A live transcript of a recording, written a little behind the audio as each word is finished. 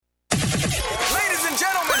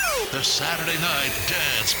The Saturday Night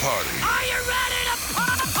Dance Party. Are you ready to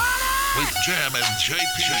party? With Jammin, JP.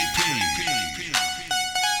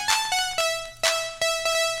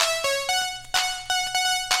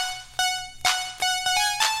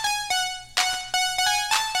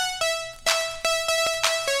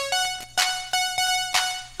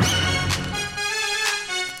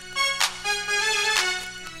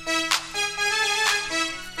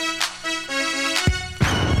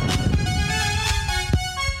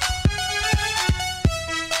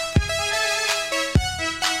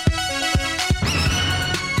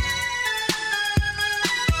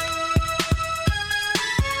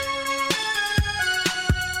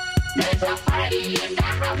 There's a party in the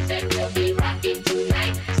house and we'll be rocking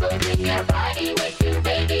tonight. So bring your body with you,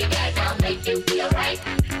 baby, and I'll make you feel right.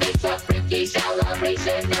 It's a freaky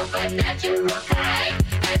celebration of a natural high.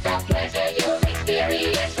 And the pleasure you'll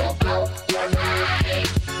experience will blow your mind.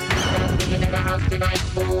 Singing in the house tonight,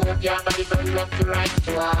 move your body from left to right.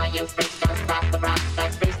 To all you freaks, don't stop the rock.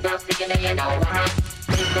 That's freestyle speaking and you know we're hot.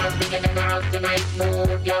 Freestyle speaking in the house tonight,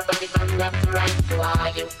 move your body from left to right. To all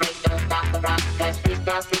you freaks, don't stop the rock. That's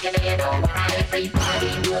freestyle speaking and you know we're hot.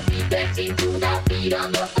 Everybody will be dancing to the beat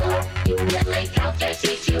on the floor. You will encounter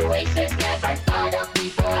situations never thought of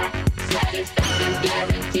before. Satisfaction's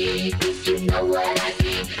guaranteed if you know what I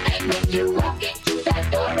mean. And when you walk into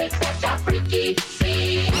that door, it's such a freaky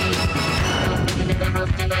scene. In the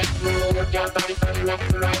house tonight, move your body from left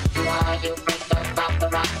to right. To all you freaks, don't stop the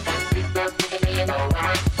rock. That's freestyle speaking and you know we're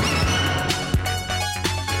hot.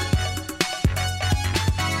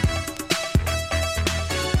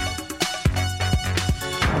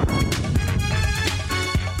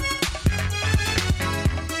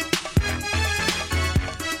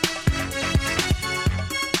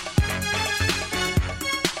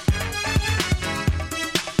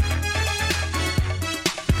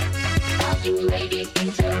 You ladies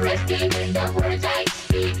interested in the words I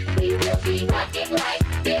speak, we will be rocking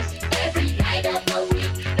like this every night of the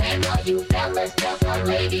week. And all you fellas, tell the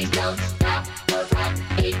ladies don't stop the rock,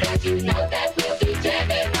 because you know that we'll be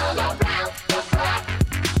jamming all around the clock.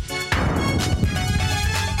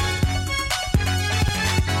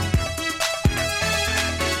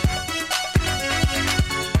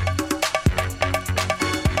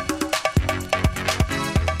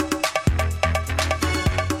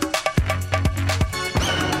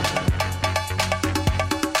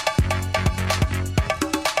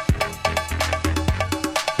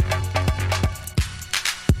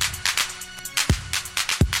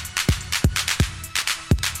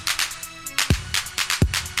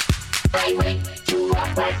 I went to a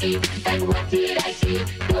party, and what did I see?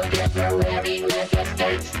 The girls were wearing leather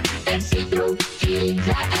skirts and see-through jeans. I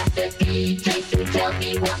asked the DJ to tell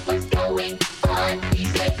me what was going on. He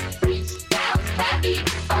said, freestyle's having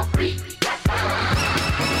a freak.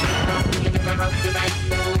 In the house tonight,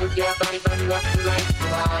 move your body from left to right. To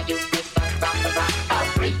all you freaks, don't stop the rock. A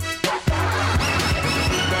freak.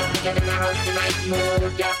 In the house tonight,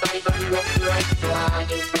 move your body from left to right. To all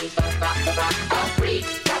you freaks, don't stop the rock. A freak.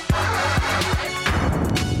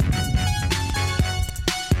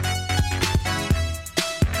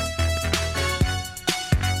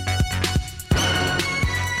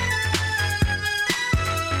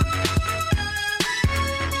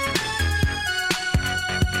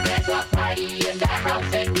 There's a party in the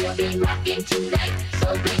house and we'll be rocking tonight.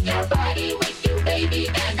 So bring your body with you, baby,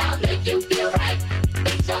 and I'll make you feel right.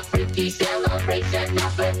 It's a freaky celebration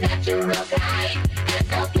of a natural kind, and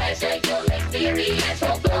the pleasure you'll experience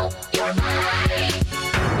will blow your mind.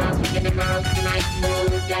 Now swinging in the house tonight,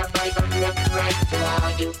 move your body from left to right. To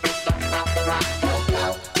all you freaks, don't stop the rock, will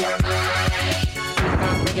blow your mind.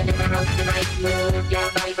 Now swinging in the house tonight, move your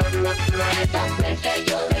body from left to right. The pleasure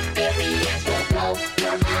you'll experience will blow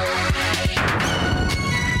your mind.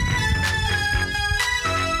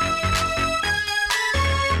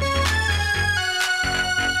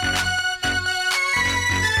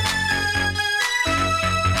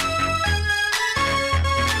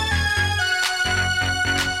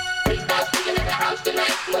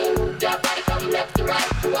 Tonight, move your body from left to right.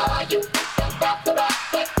 To all you freaks, don't stop the rock,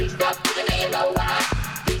 but please stop moving and you know why.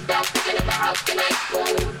 Please stop moving in the house tonight.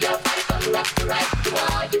 Move your body from left to right. To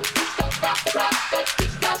all you freaks, don't stop the rock, but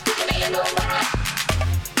please stop moving and you know why.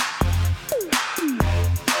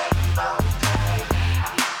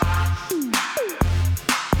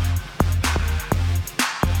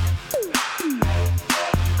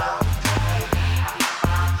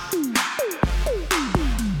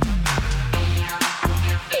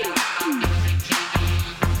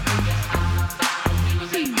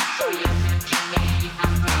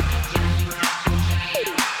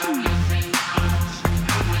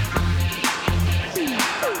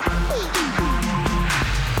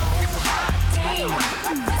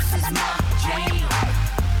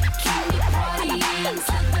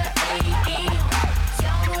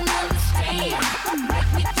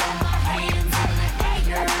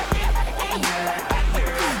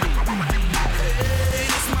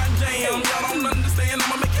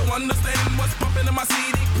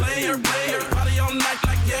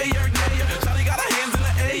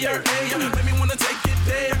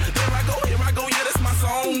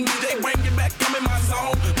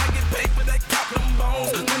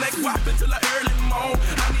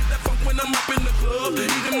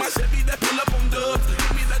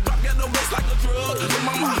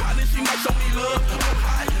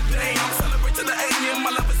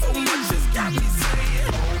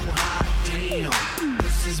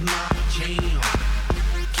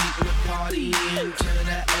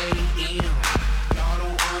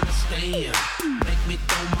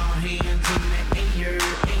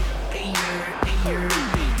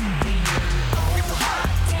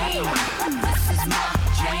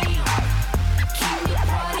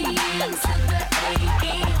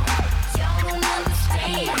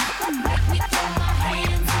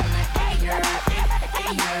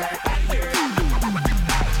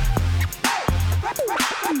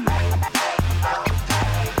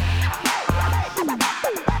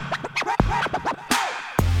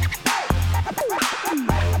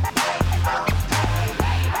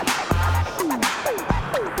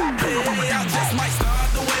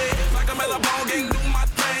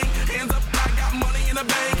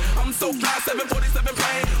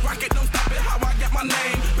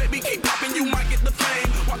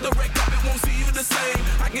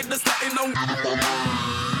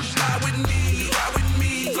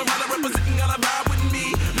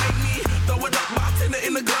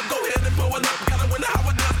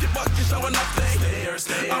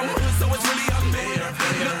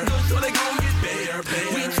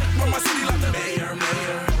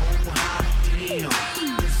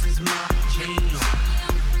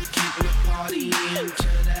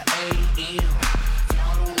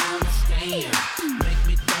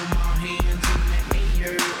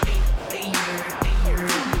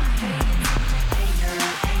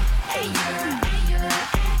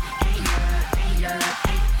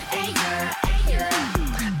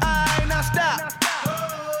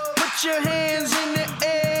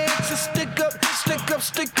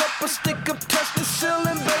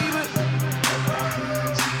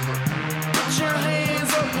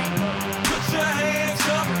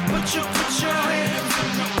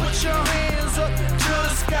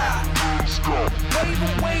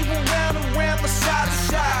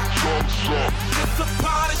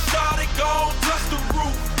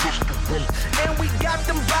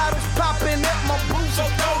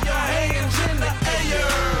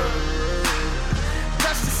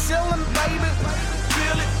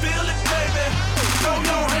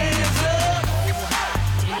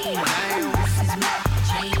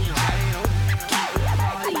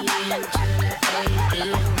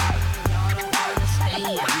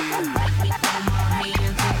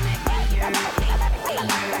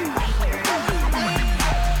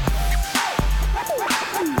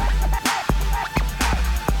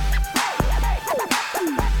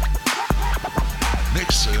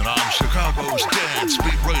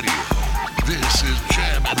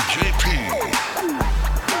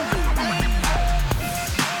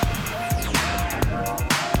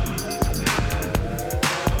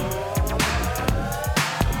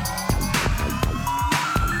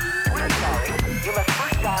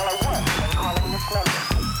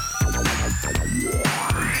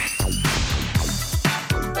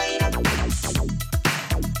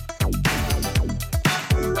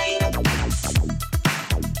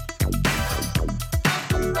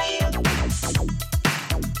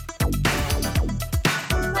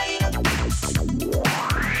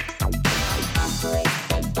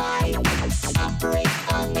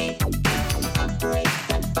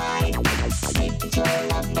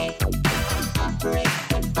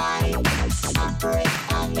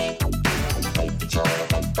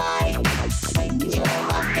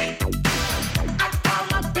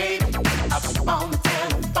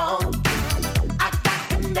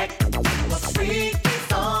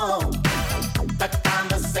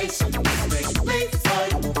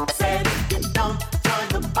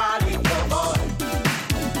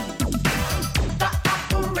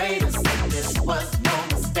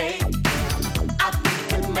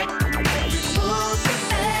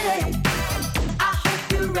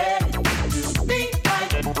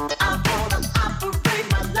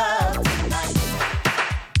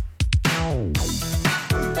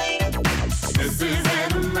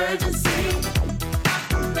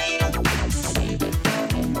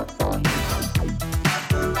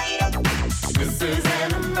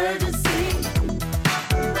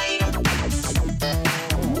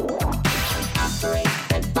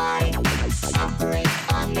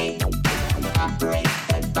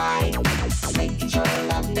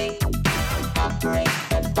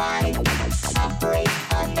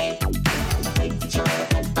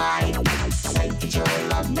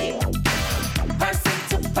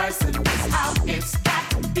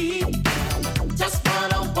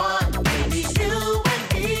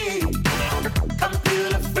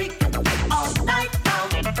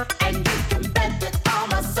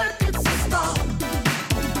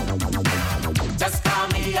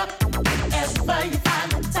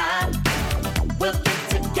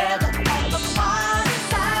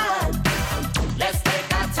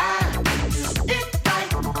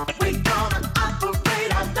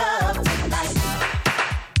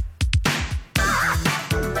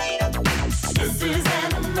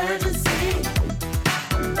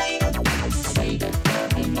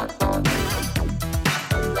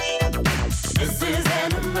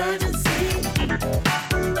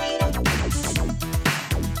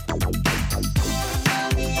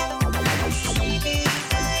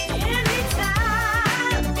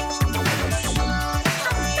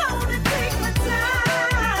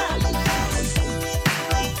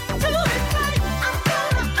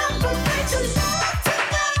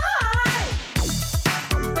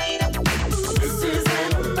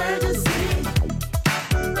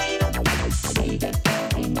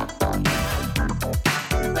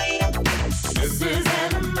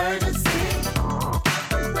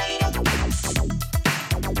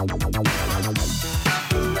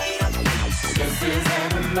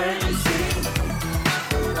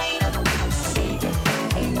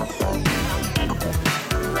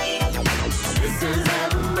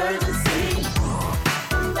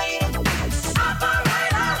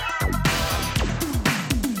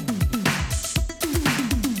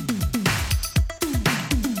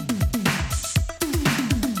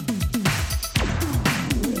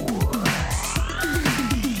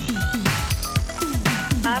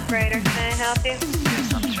 operator. Can I help you?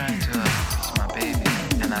 Yes, I'm trying to it's my baby,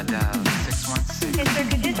 and I dialed 616. Hey, sir,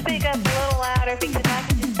 could you speak up a little louder because I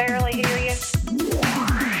can just barely hear you?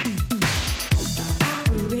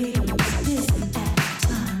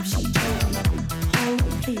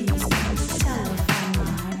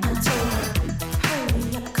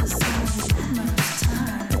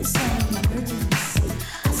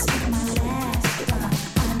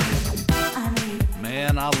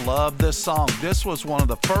 Man, I love this song. This was one of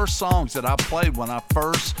the first songs that I played when I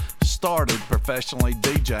first started professionally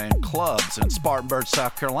DJing clubs in Spartanburg,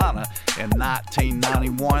 South Carolina in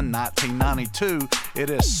 1991, 1992. It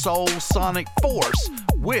is Soul Sonic Force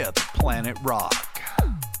with Planet Rock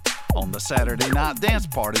on the Saturday Night Dance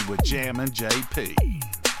Party with Jammin JP.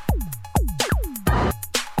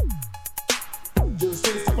 Just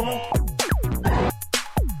taste the funk.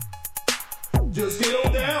 Just get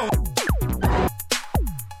on down.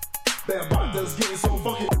 That bot does getting so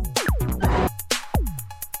funky.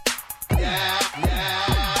 Yeah,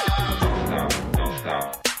 yeah. Don't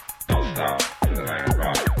stop. Don't stop. To the Planet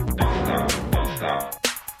Rock. Don't stop. Don't stop.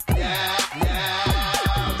 Yeah,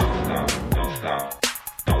 yeah. Don't stop.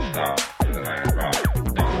 Don't stop. To the Planet Rock.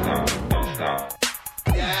 Don't stop. Don't stop.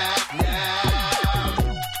 Yeah, yeah.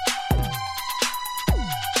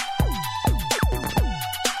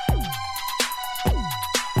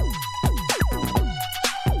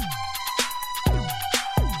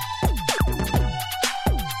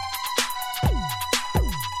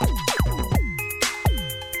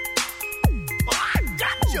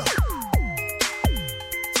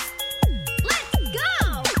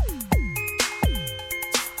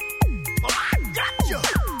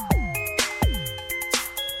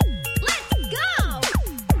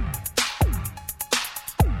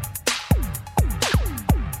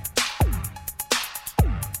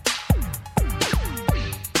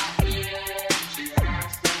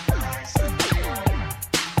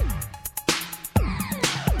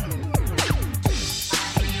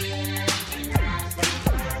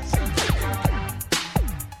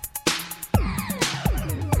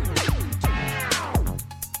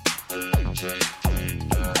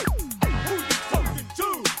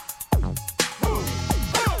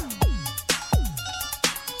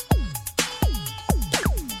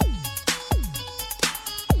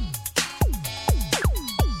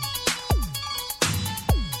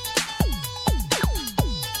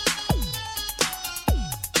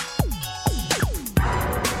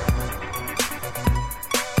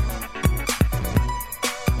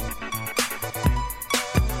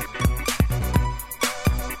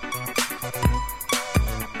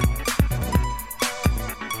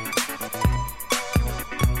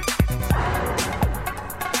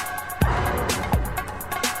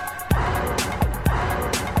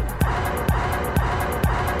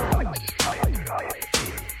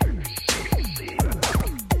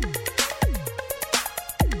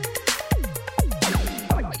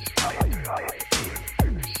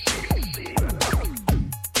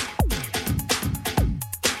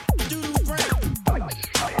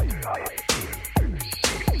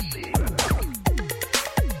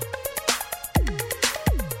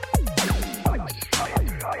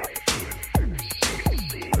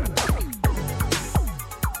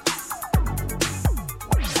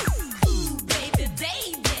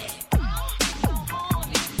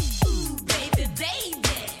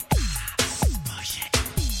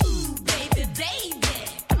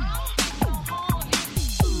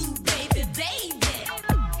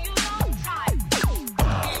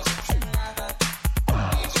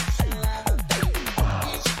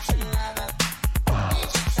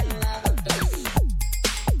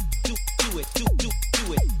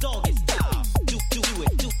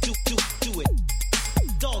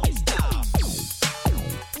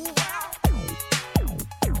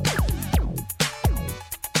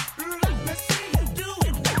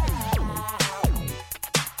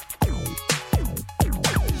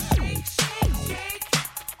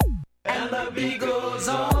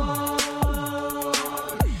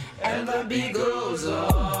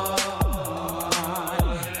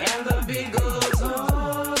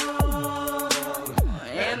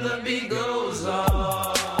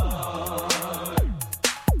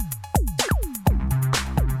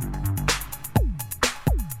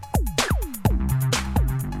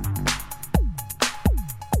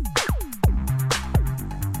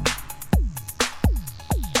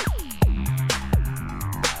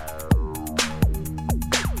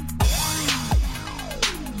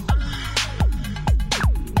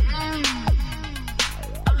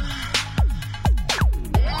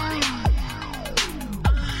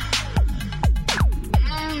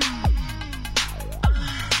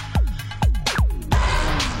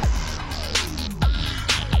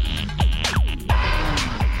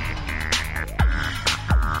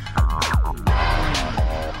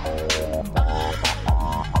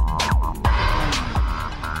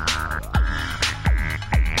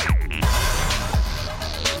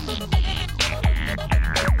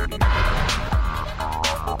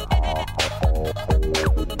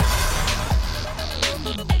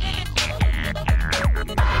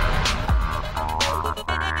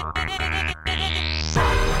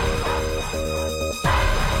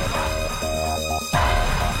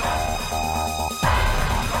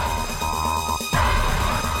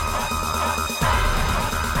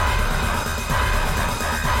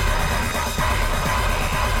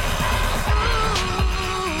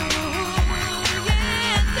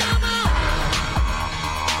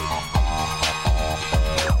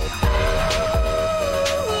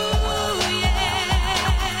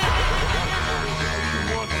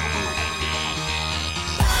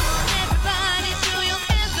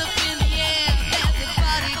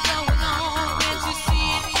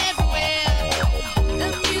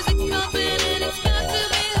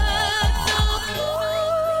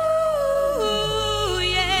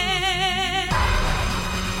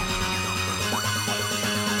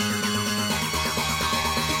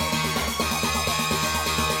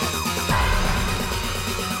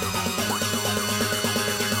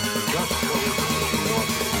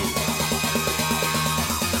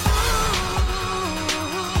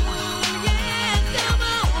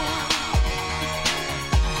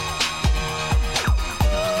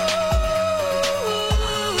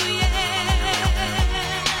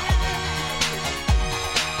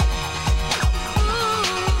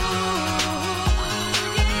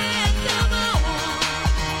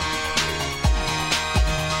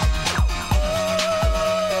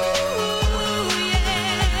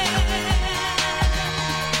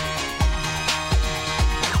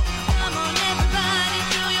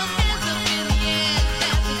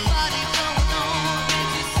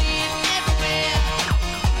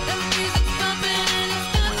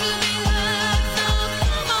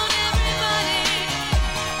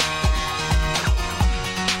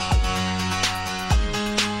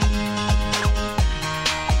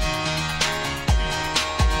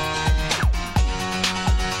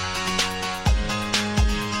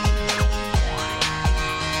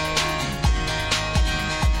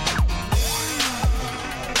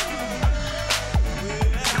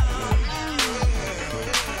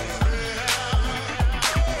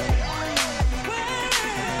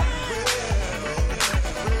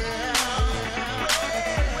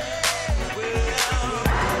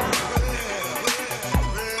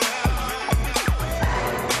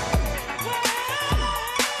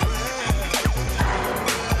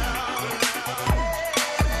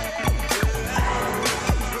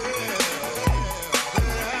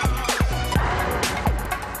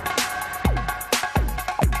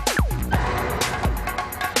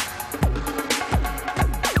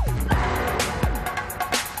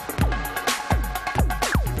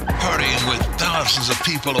 thousands of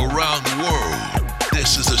people around the world.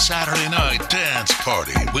 This is the Saturday Night Dance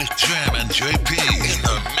Party with Jam and JP in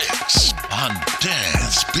the mix on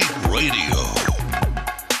Dance Beat Radio.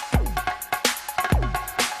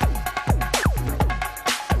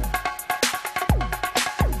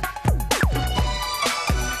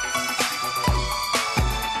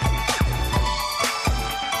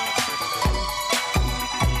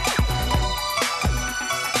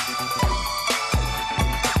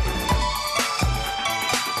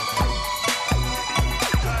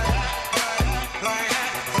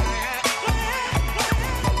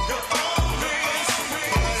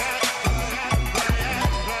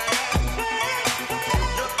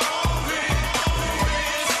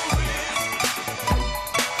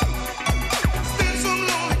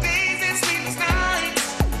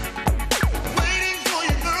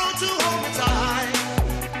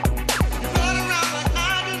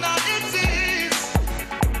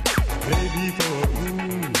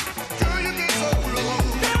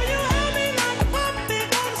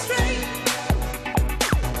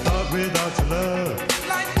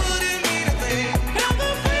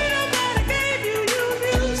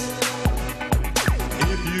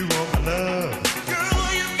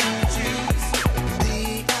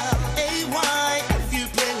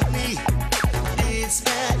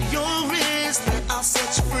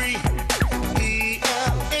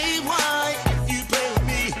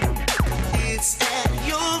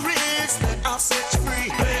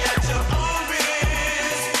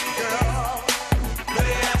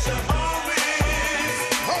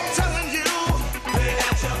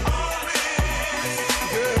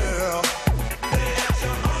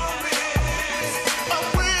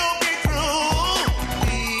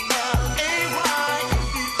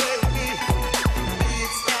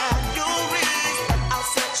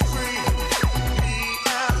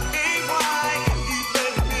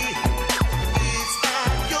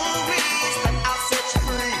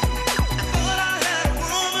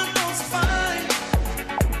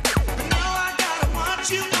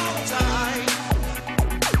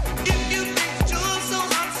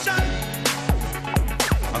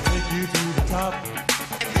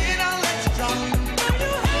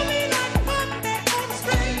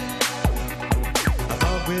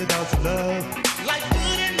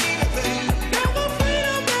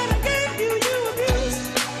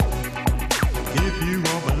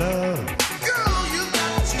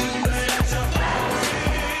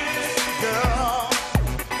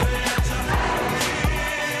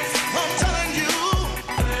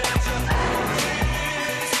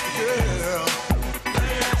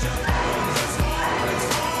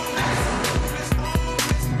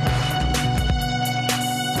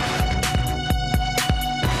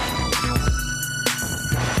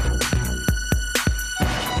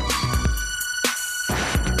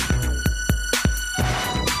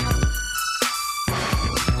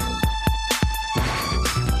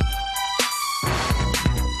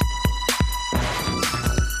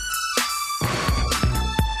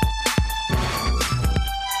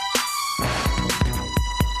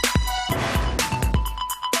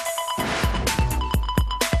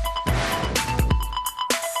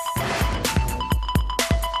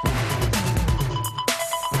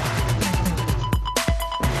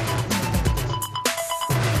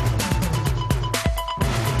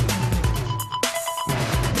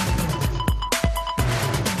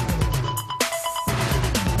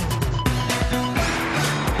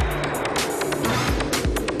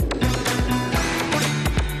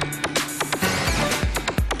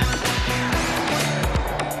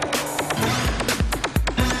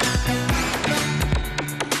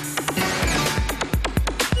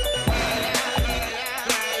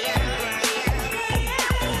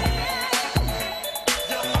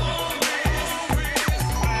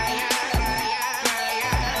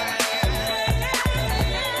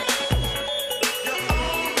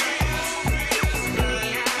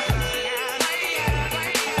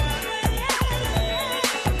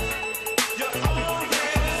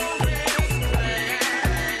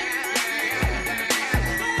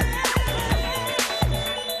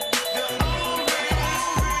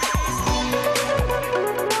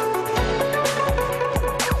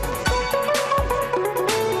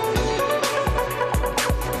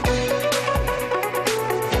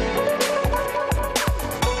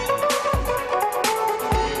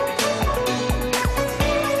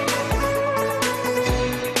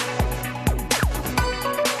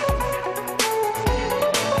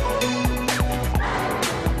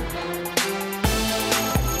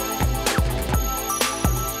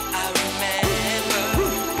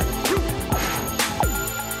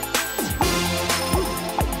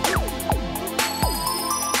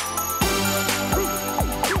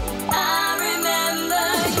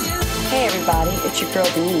 everybody, it's your girl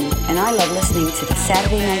Denise, and I love listening to the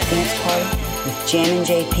Saturday Night Dance Party with Jammin'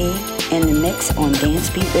 JP in the mix on Dance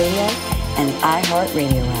Beat Radio and the iHeart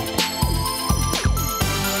Radio app.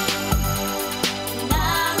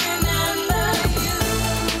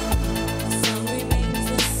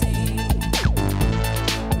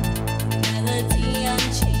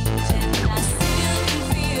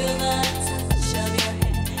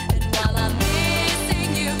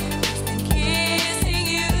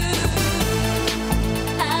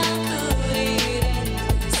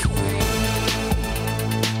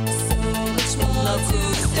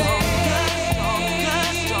 To stay.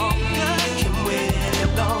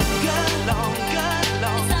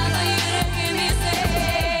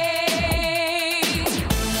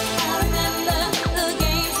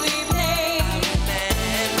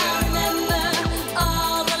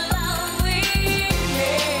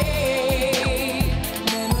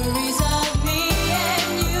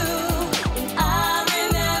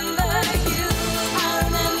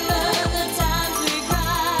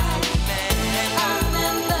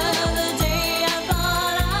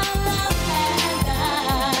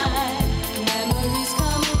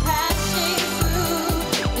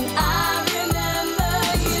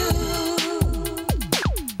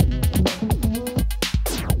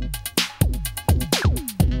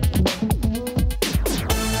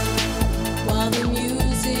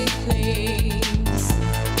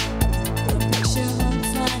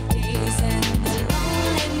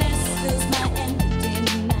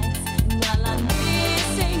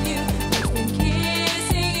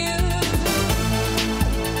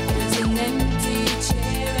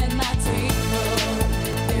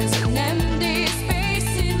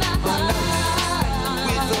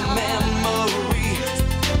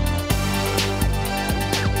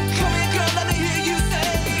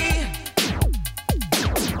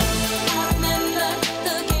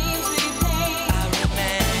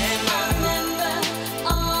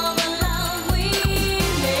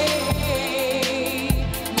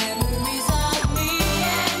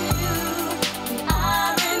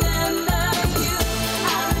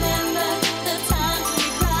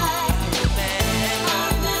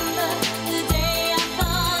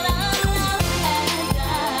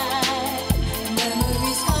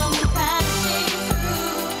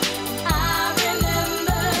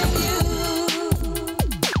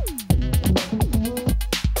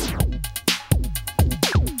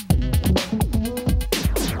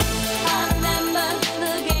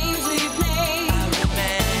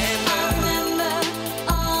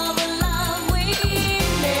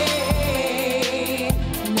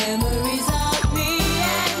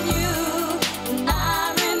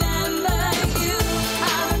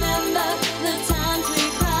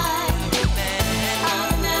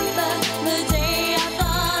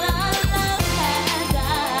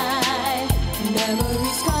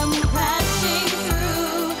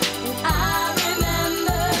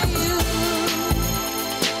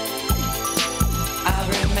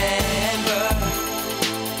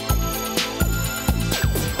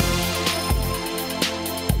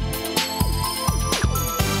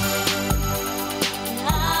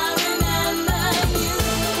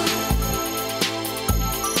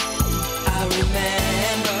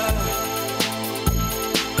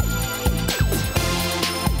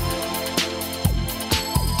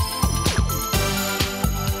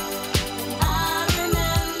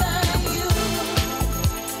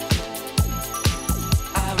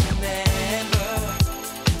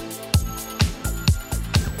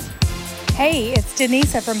 Hey, it's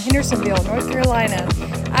Denise from Hendersonville, North Carolina.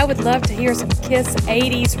 I would love to hear some Kiss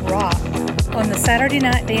 80s rock on the Saturday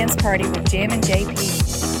Night Dance Party with Jammin' JP.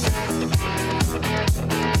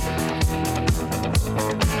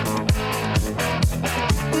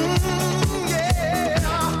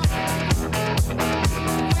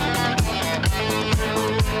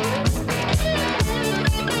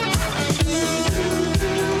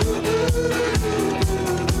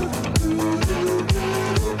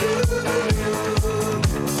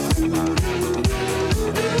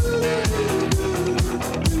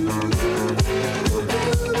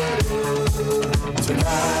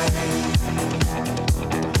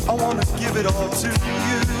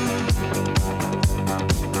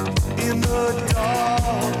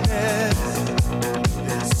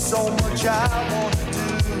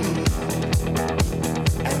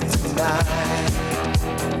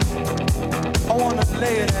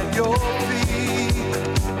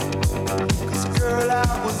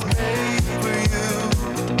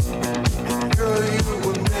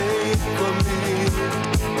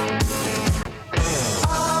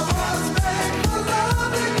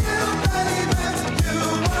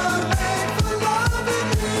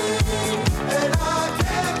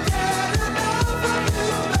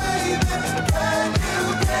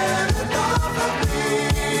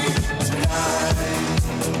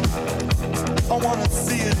 wanna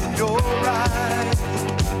see it in your eyes.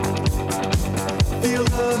 Feel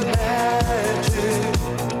the magic.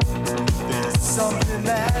 There's something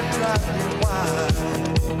that drives me wild.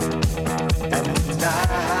 And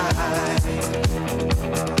tonight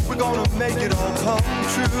we're gonna make it all come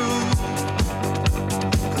true.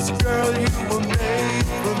 'Cause girl, you were made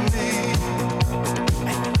for me.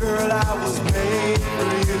 And girl, I was made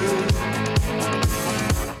for you.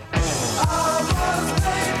 I was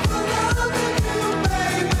made for loving you,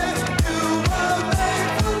 baby. You were made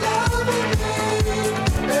for loving me.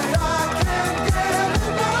 And I can't get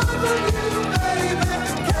enough of you, baby.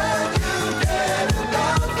 Can you get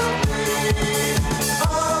enough of me?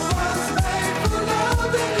 I was made for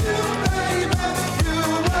loving you, baby. You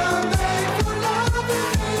were made for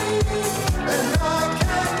loving me. And I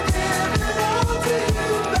can't give it all to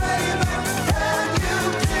you, baby. Can you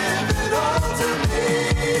give it all to me?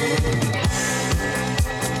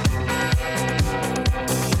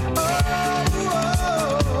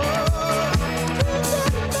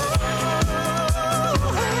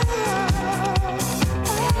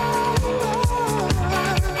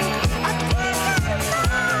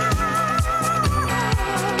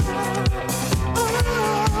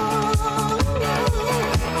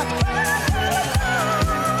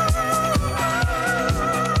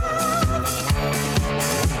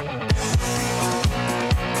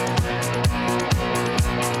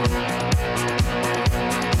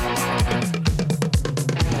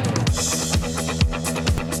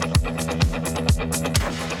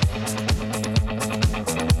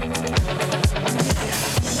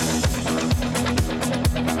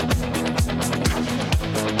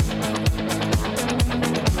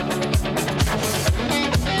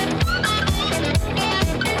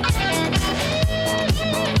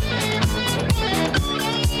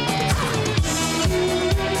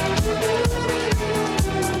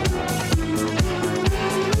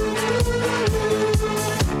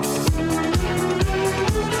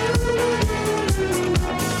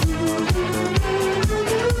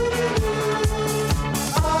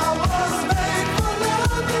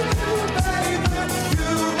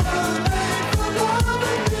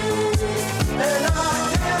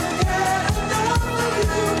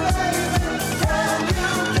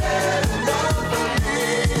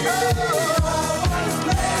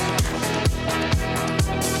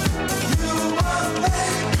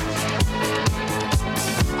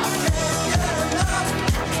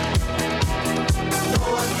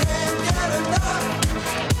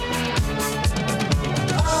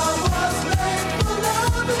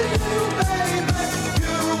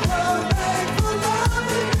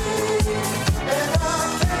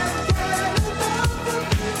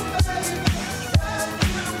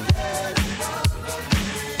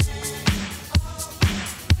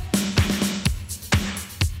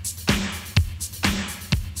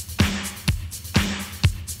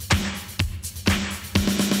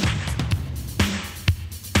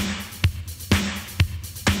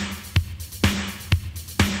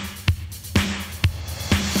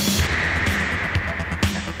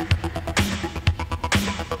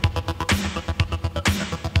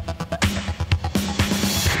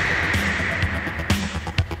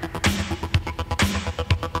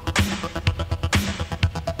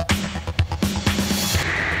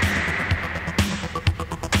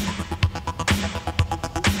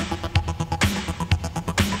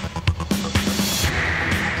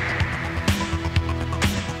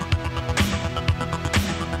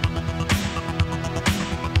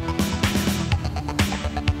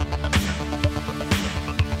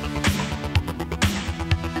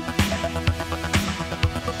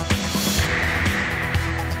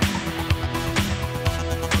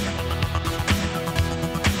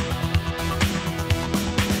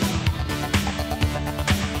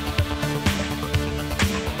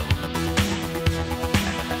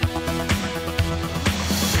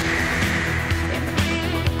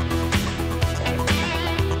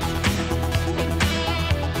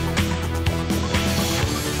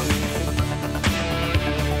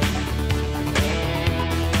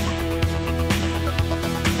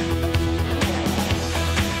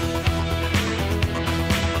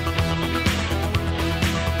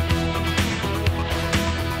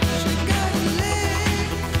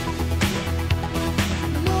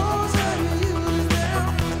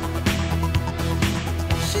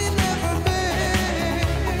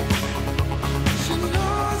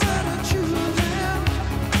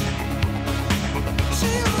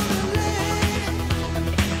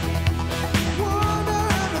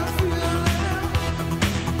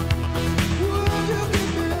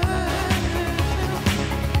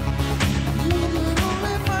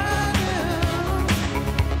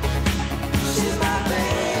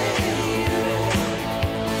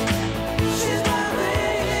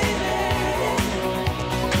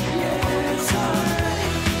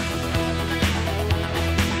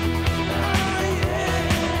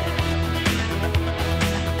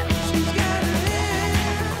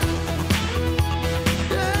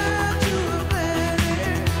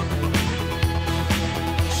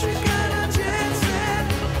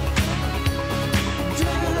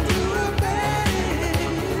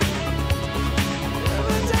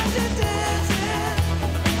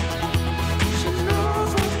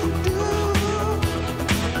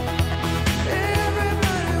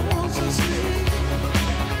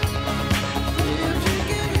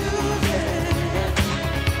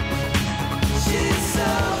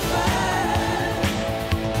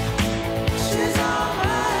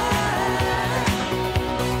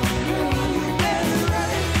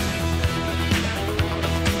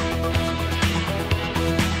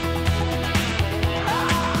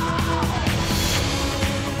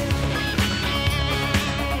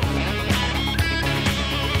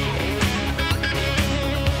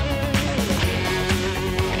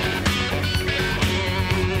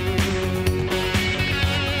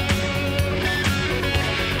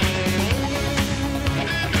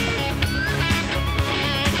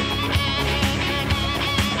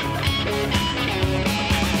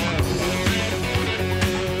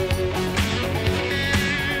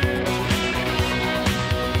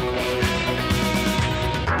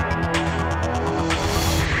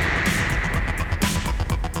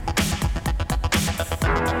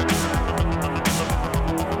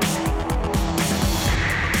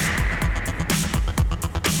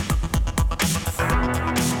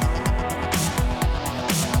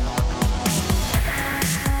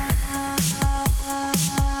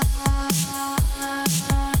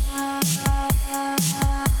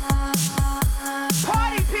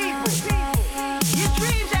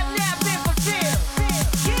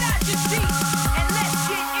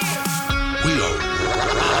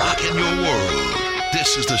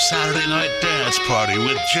 This is the Saturday Night Dance Party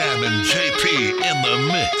with Jammin JP in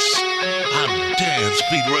the mix on Dance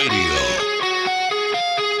Beat Radio.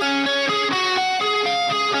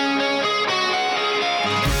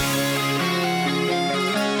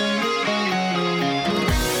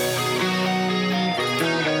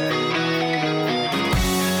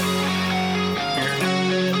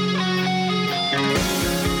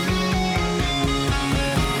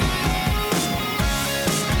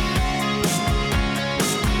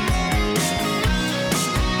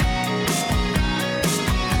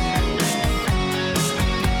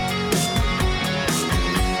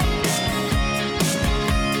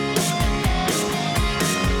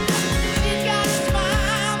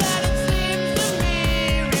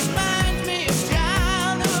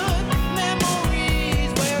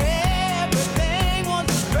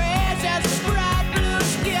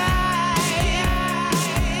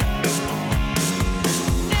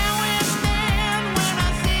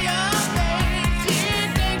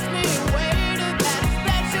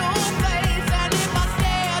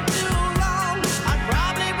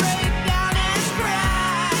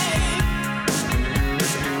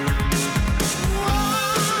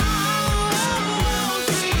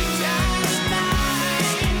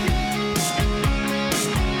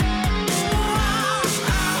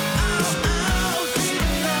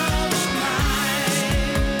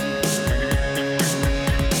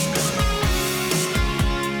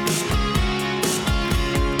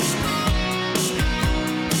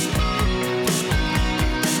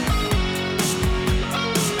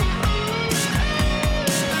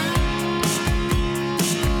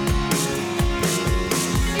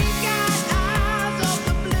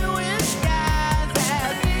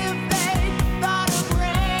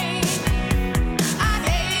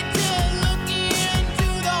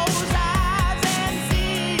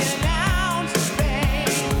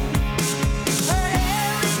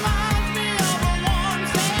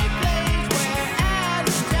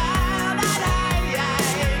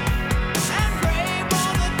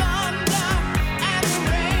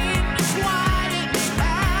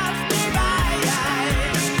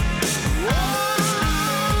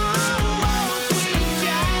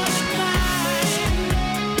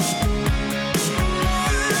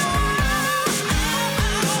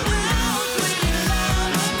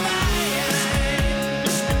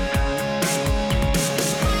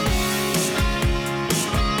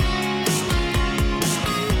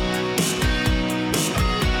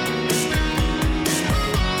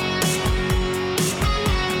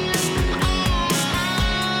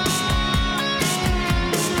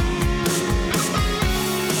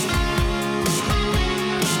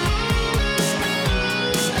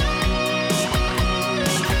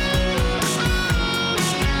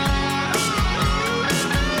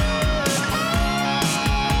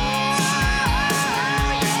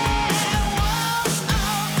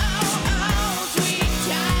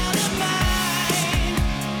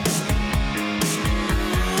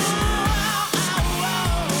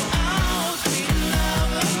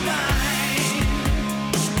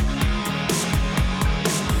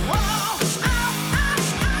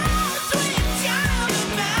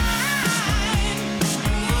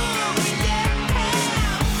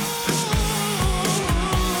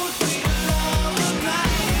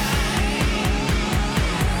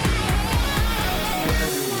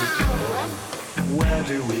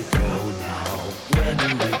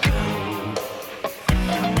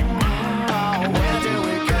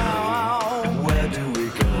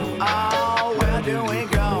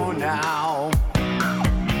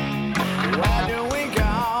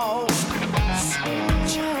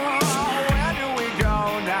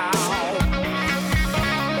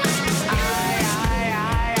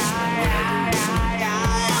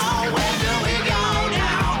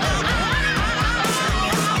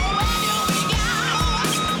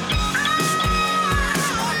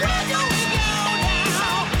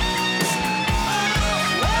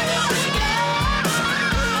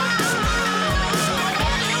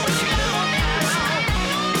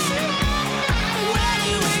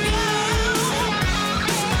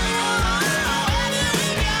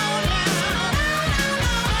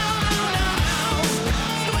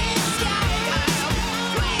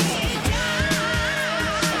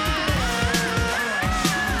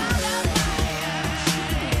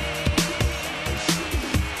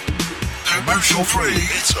 Commercial free.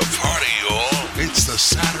 It's a party, y'all. It's the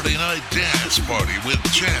Saturday Night Dance Party with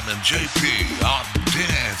Jammin JP on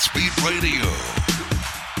Dance Beat Radio.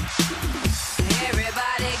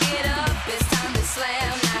 Everybody get up, it's time to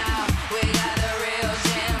slam now. We got a real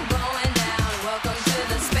jam going down. Welcome to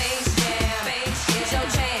the Space Jam. It's your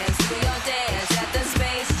chance, do your dance at the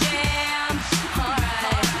Space Jam. Alright.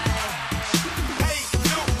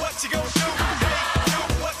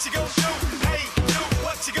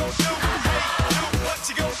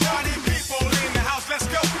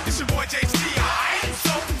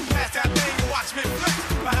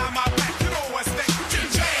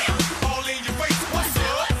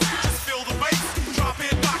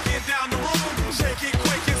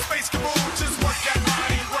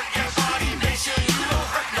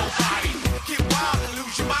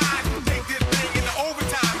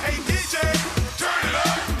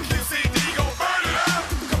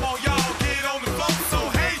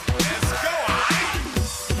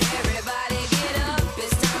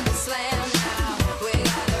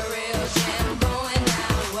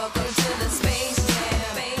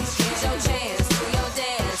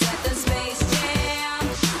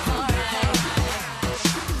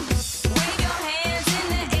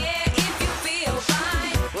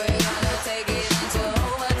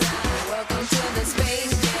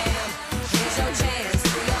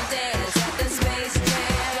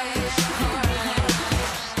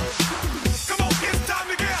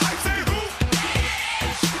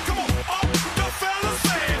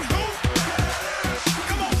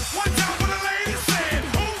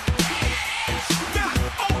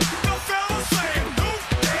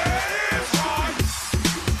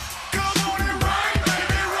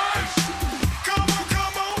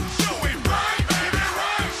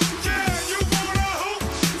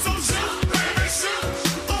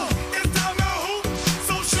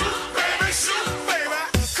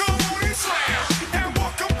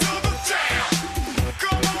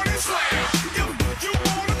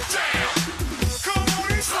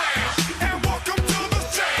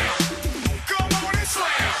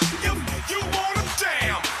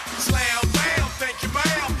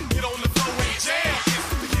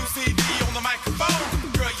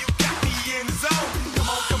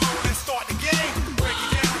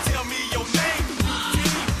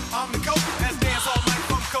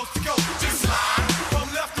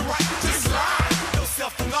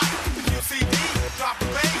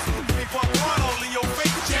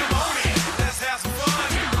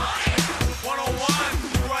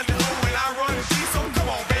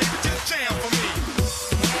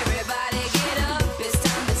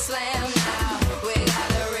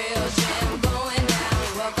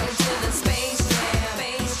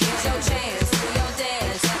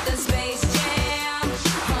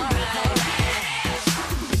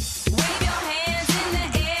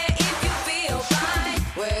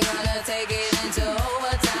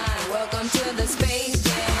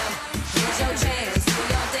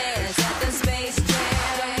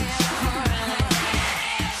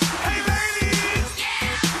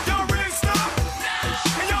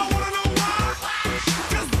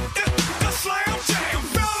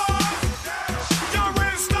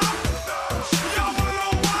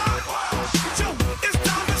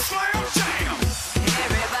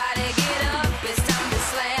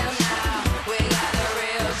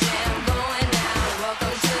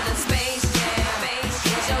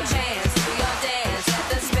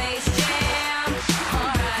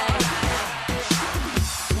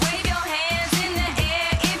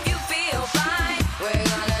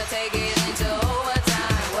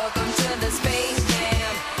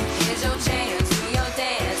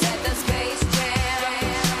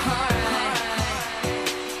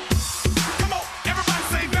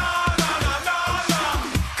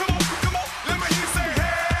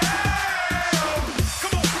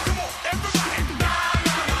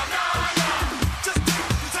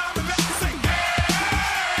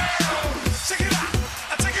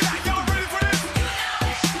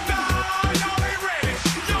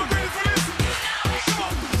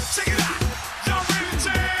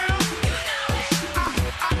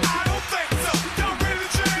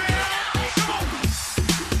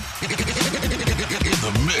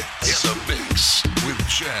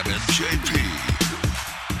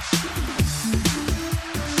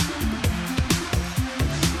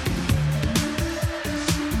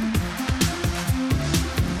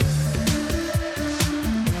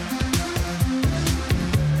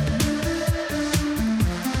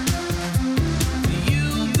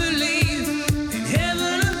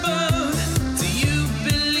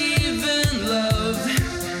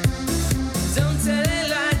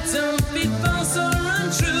 Don't be false or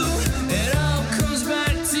untrue. It all comes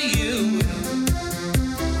back to you.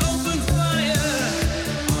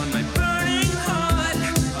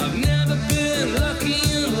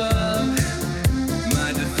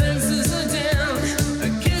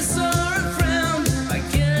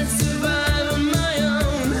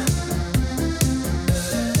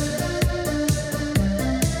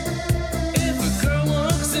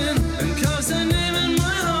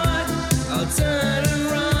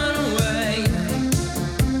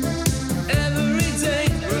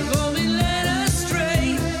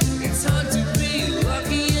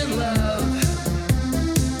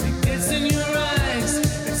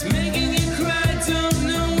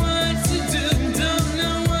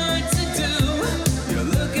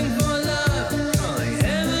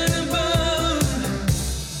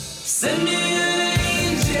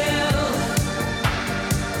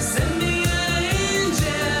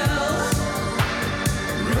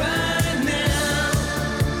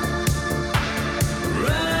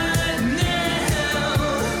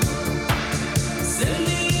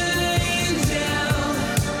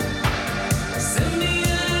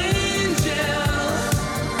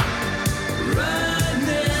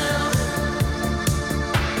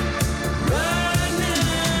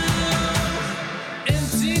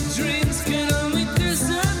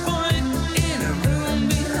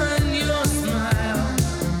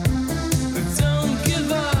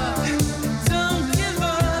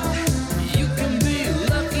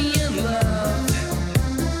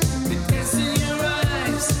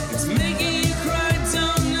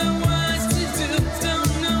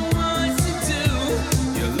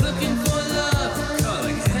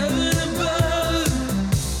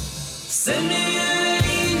 Send me an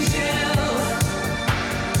angel.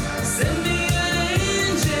 Send me an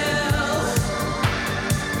angel.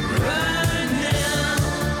 Right now.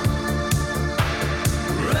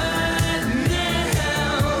 Right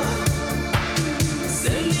now.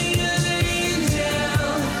 Send me an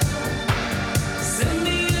angel. Send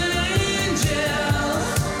me an angel.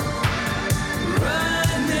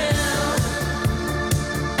 Right now.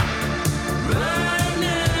 Right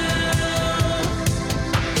now.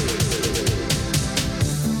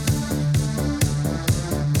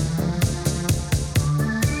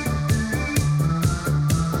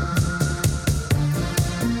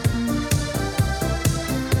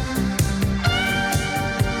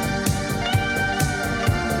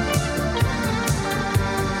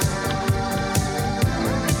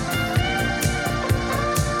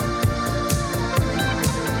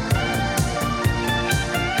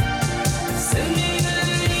 Send me an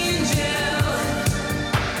angel.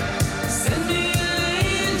 Send me an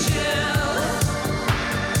angel.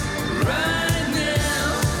 Right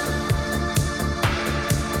now.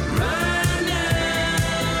 Right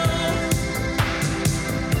now.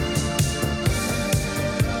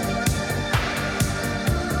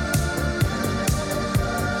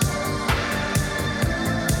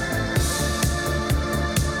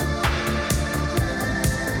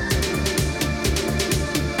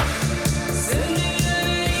 Send me an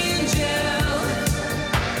angel.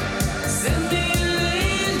 Send me an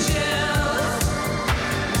angel.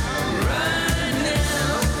 Right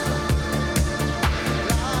now.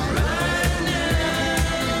 Right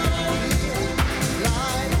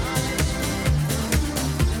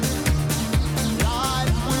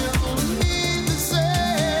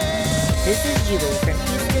This is Julie from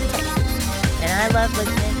Houston, Texas, and I love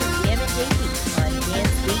listening to Jammin' JP on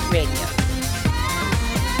Dance Beat Radio.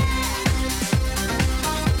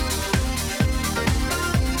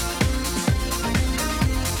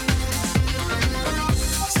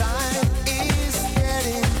 Time is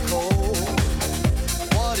getting cold.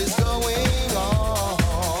 What is going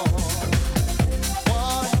on?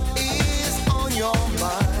 What is on your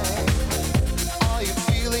mind? Are your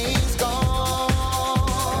feelings gone?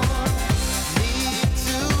 Need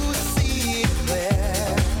to see it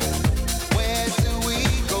clear. Where do we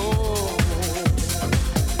go?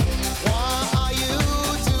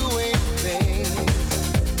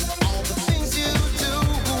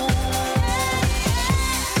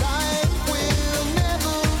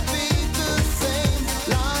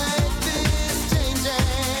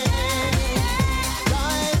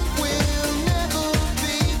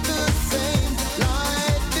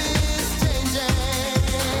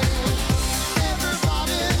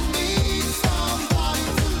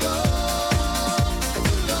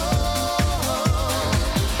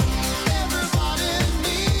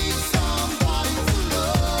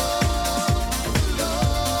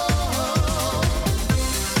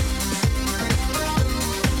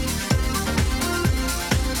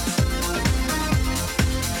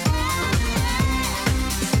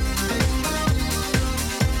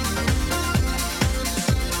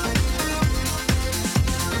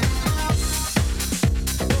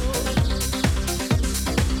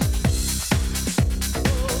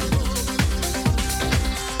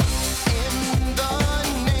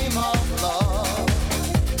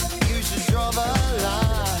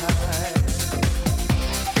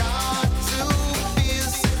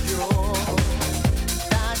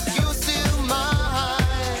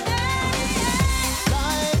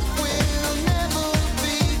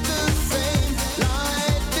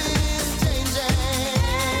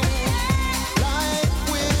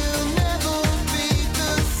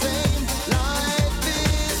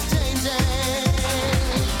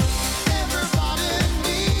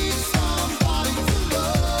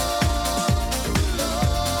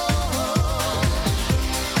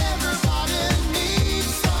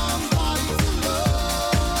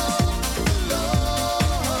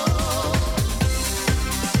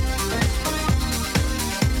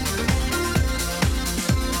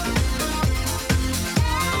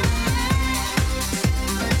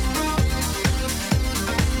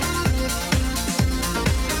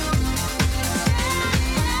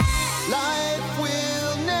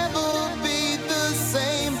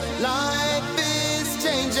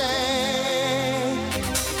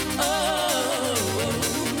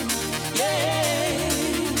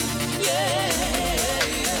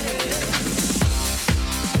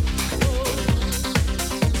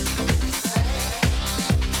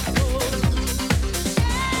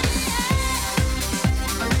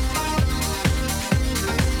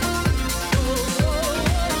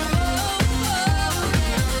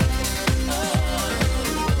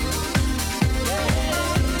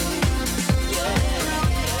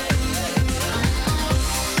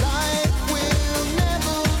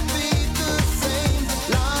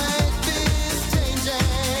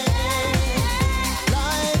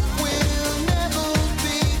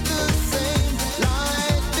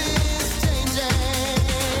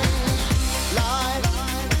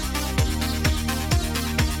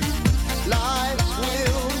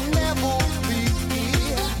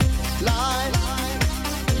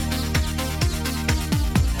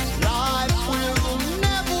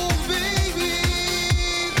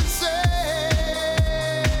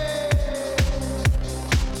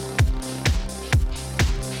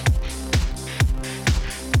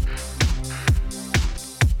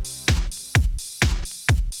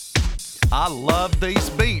 I love these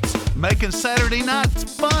beats. Making Saturday nights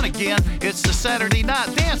fun again. It's the Saturday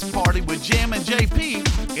Night Dance Party with Jammin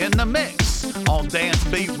JP in the mix on Dance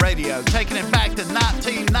Beat Radio. Taking it back to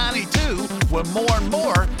 1992 with more and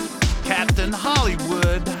more Captain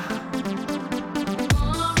Hollywood.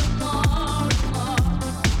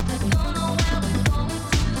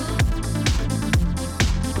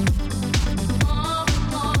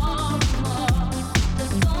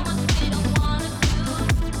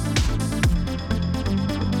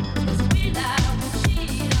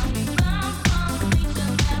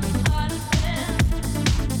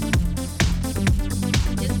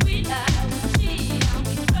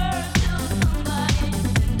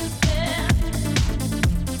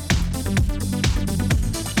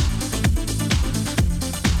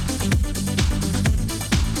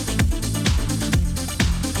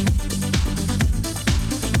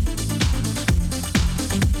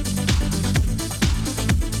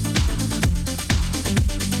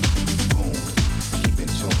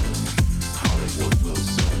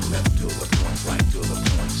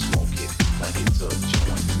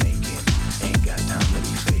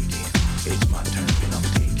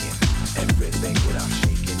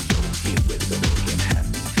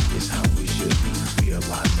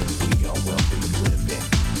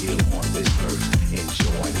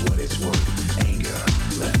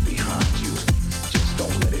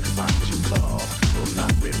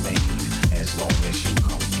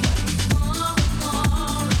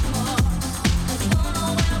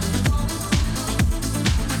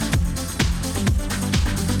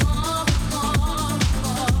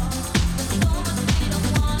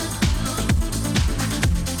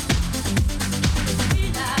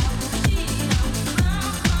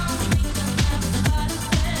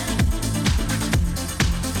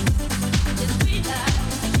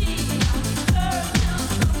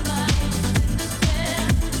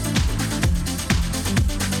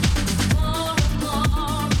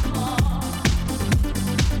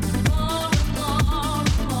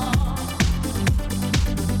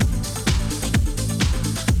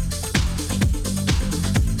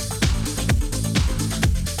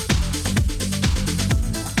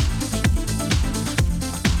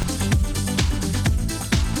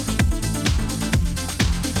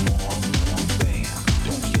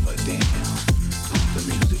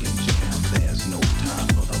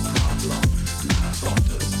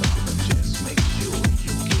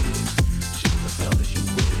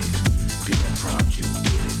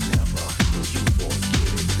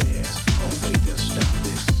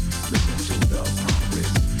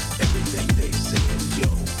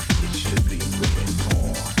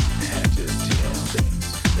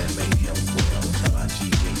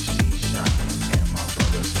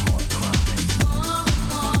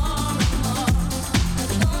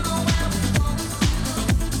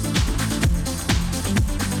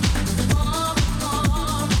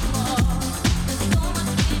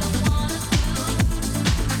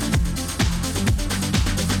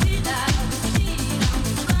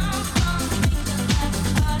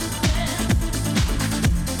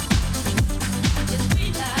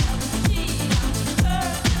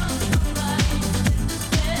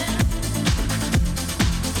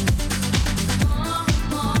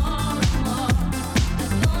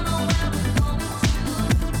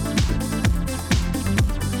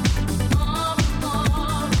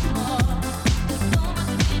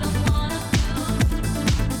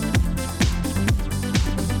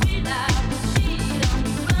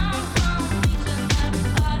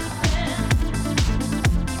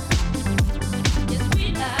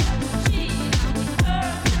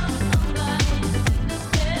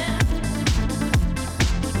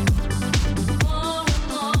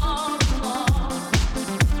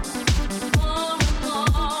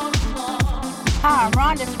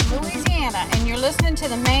 listening to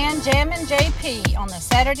the man Jammin JP on the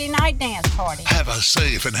Saturday Night Dance Party. Have a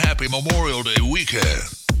safe and happy Memorial Day weekend.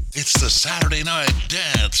 It's the Saturday Night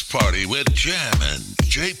Dance Party with Jammin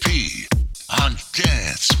JP on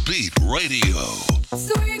Dance Beat Radio.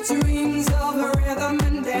 Sweet dreams of rhythm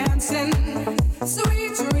and dancing,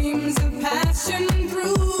 sweet dreams of passion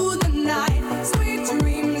through the night, sweet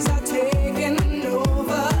dreams are taking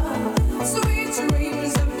over, sweet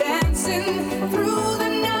dreams of dancing through the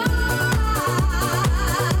night.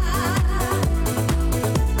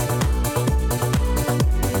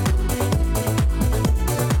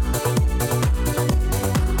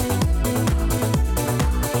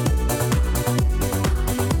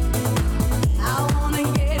 I wanna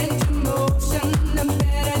get into motion, a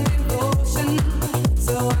better devotion,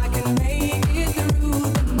 so I can make it through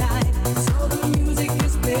the night.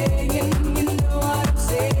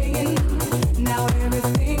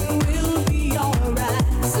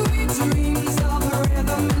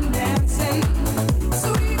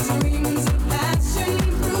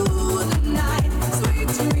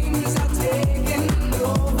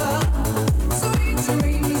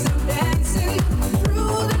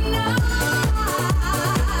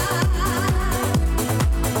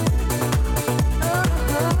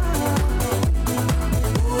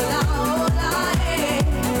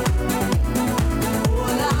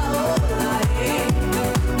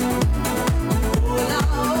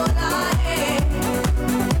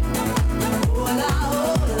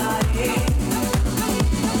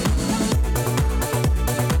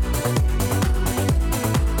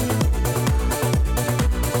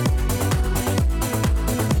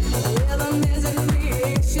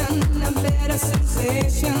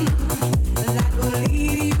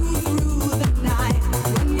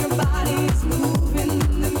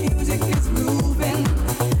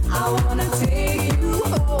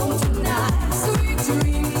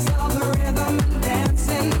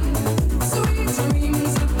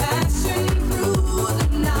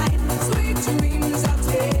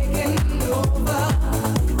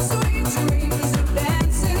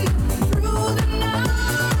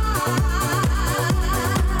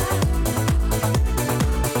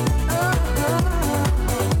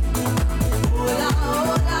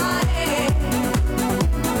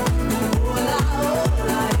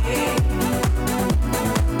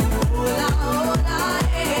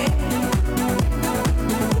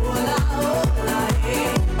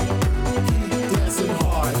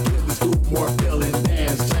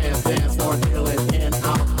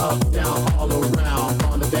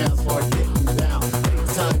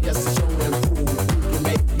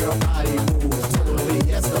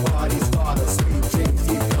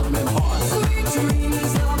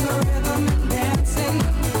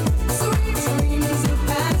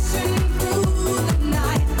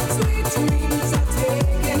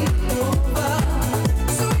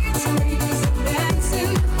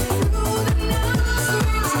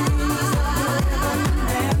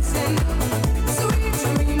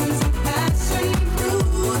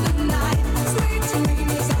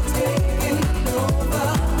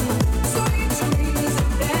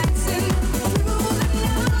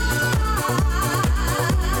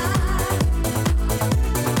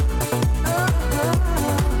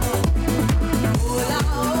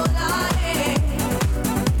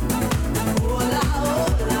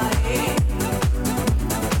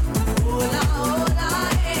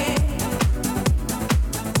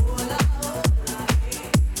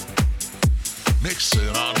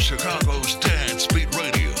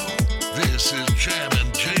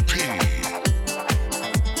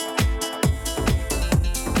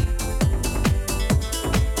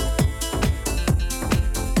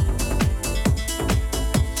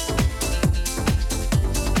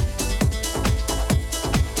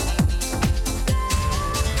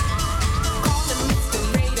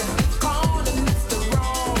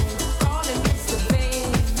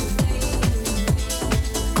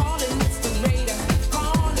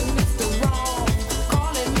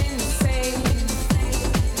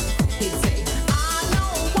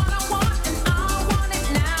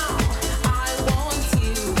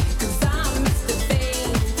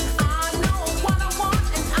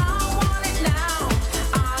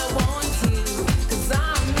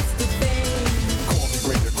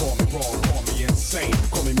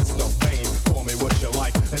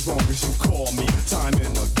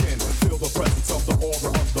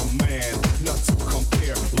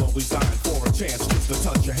 chance just to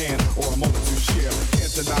touch your hand or a moment to share.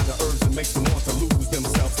 Can't deny the urge that makes them want to lose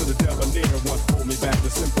themselves to the debonair. What pulled me back,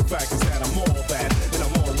 the simple fact is that I'm all that, and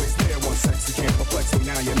I'm always there. One sexy can't perplex me,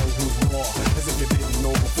 now you know who's raw. As if you didn't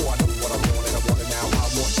know before, I knew what I wanted. I want it now, I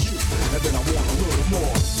want you, and then I want a little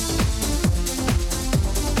more.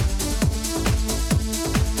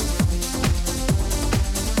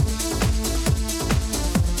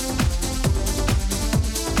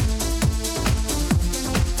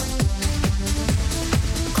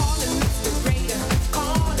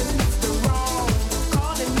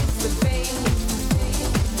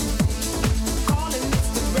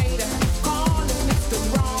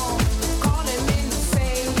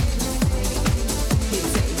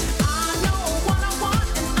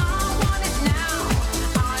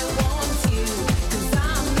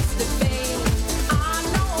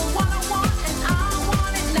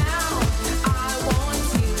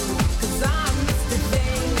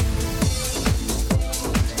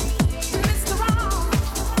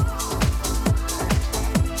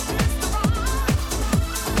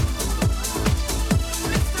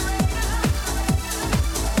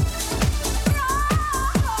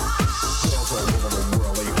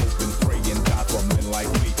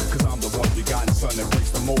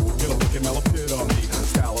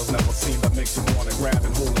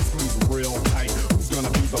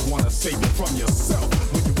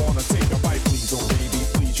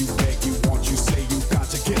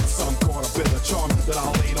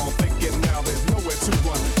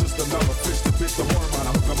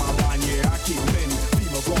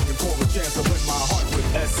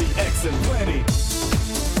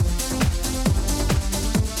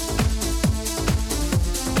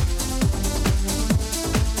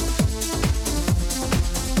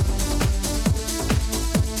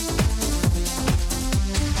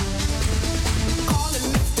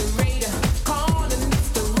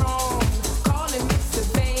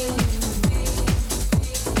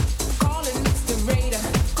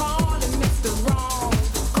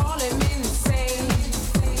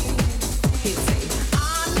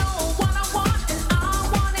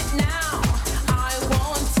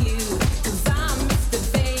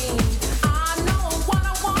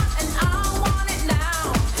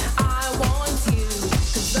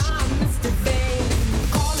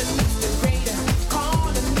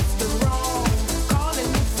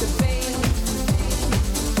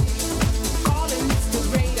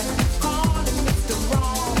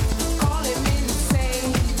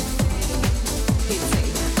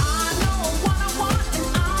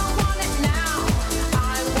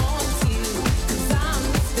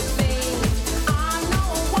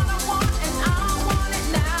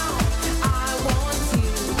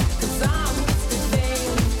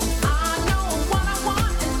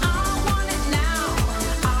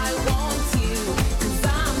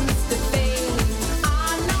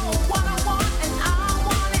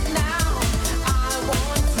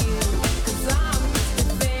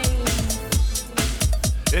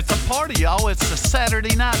 Y'all, it's the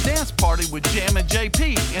Saturday Night Dance Party with Jammin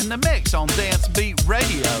JP in the mix on Dance Beat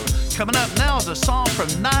Radio. Coming up now is a song from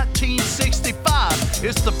 1965.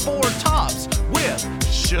 It's the Four Tops with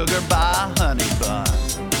Sugar by Honey Bun.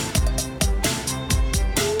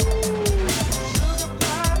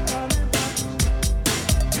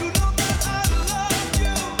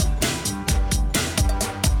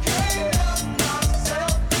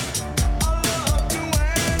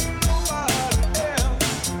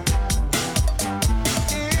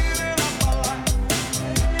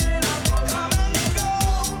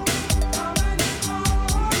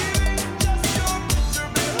 Just your picture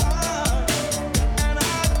behind, and I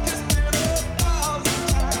kissed it 1,000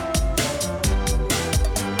 times.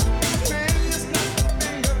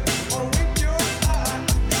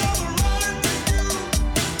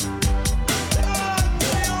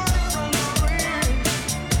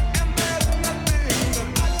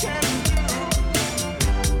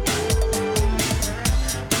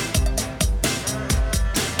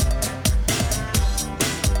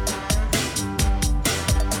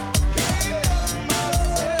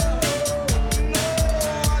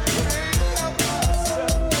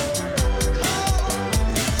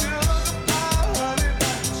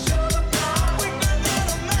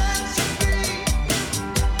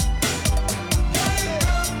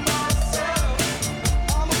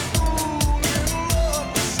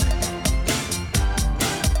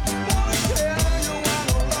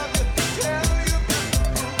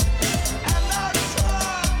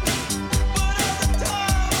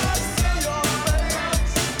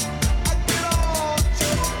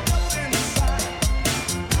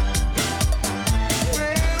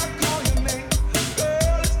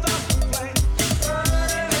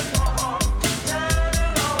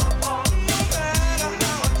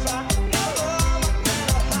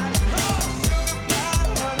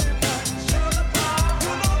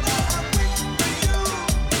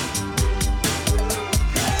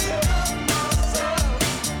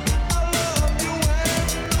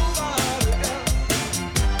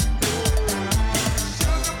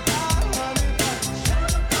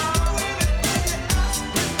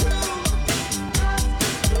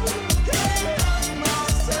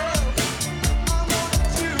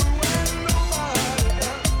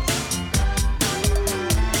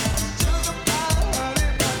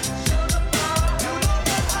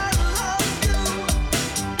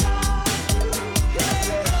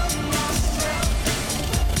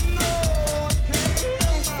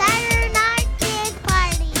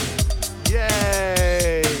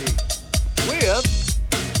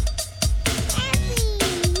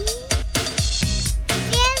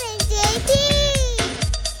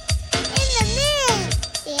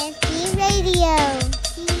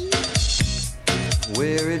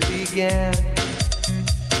 began.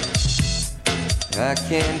 I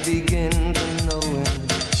can't begin to know it,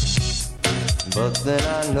 but then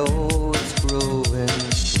I know it's growing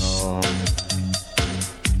strong.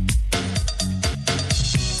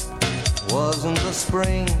 Wasn't the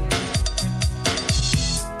spring,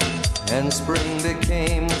 and spring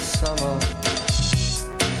became summer.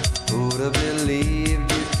 Who'd have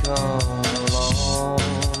believed you'd come along?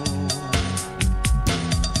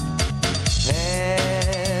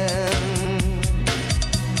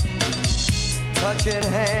 Touching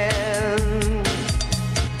hands,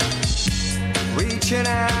 reaching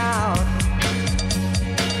out,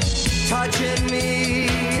 touching me,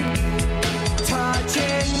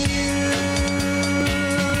 touching you.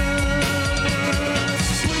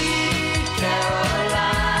 Sweet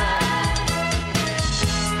Caroline,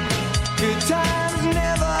 good times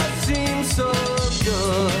never seem so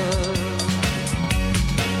good.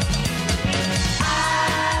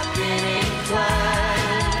 I've been inclined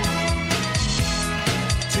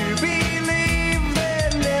to believe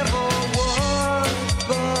there never was,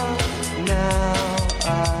 but now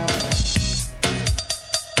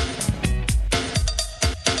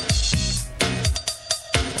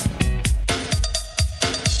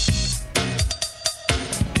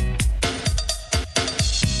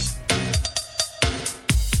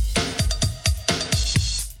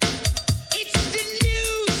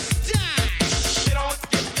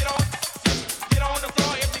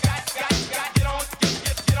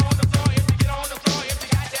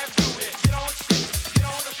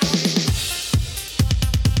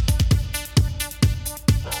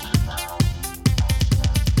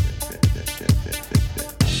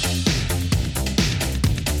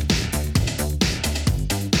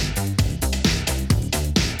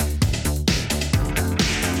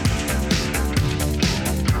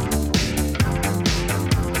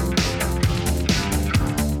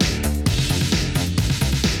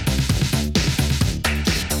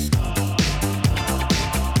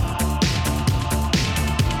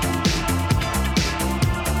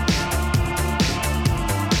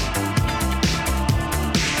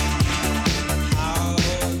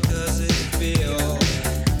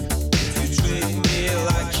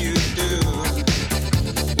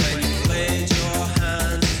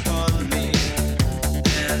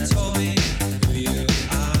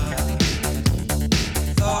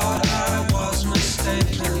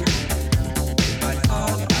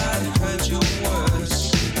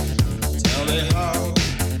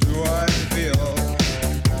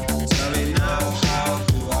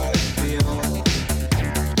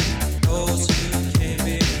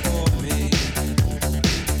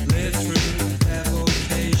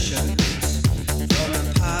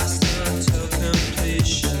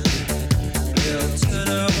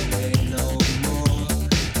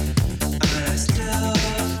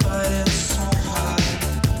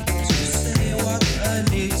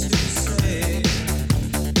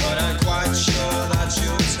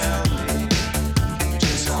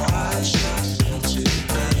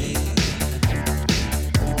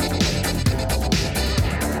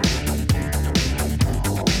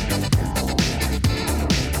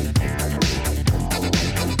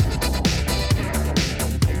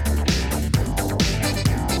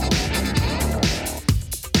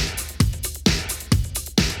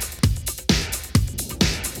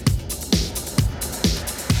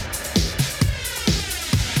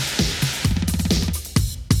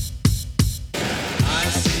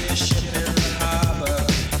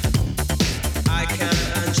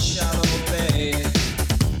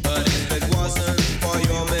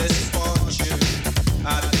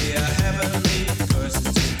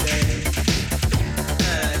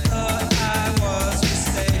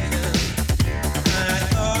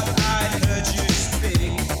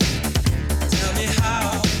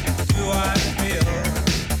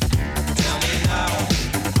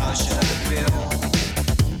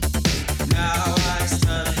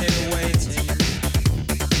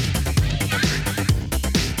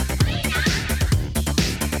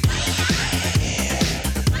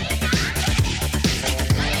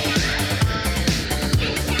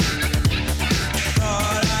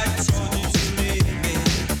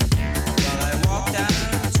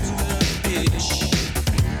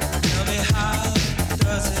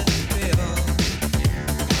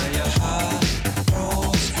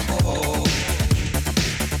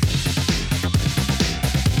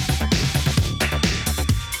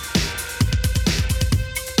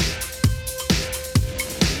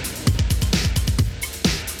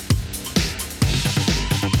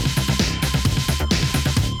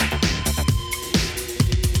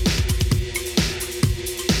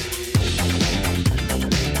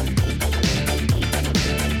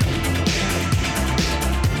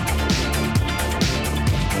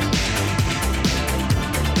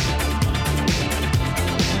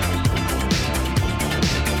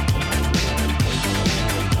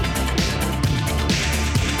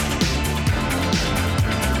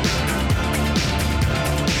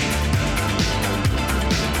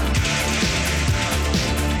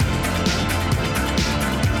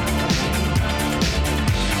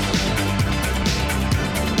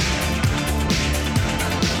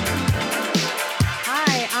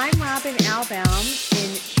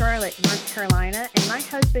Carolina, and my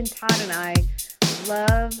husband Todd and I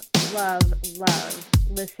love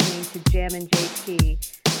listening to Jammin' JP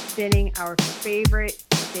spinning our favorite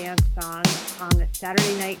dance songs on the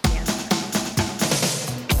Saturday Night Dance Party.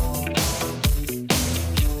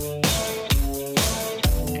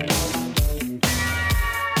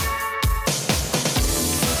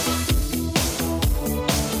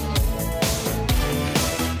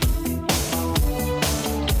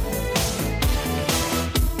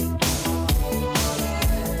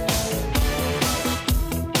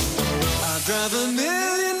 Drive a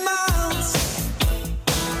million miles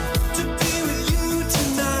to be with you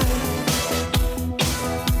tonight.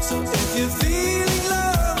 So if you're feeling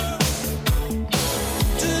love,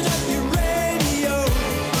 turn up your radio.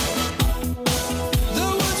 The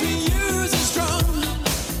words we use are strong,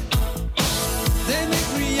 they make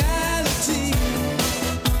reality.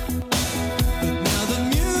 But now the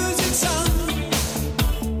music's on,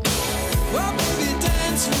 well baby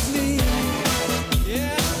dance with me.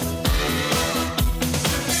 Yeah.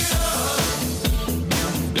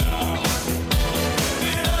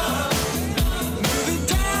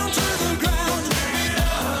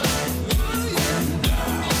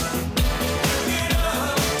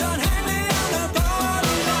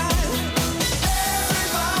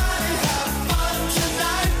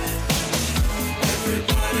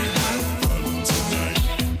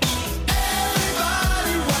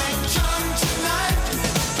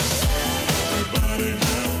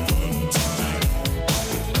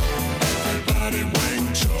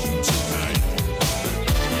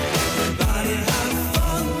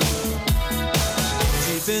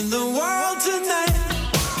 In the world tonight,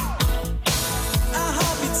 I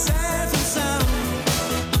hope it's safe and sound.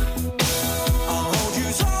 I'll hold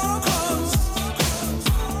you so close,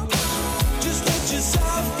 just let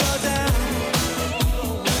yourself go down.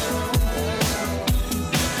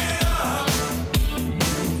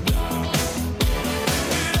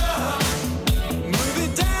 Move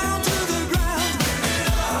it down to the ground.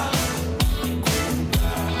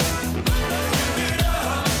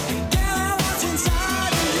 Get what's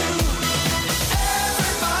inside of you.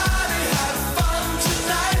 Everybody have fun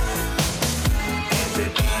tonight.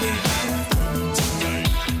 Everybody have fun tonight.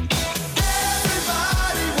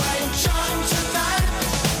 Everybody wait young tonight.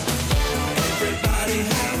 Everybody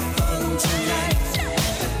have fun tonight.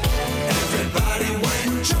 Everybody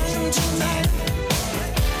wait young tonight.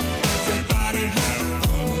 Everybody have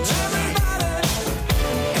fun tonight.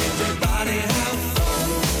 Everybody have fun.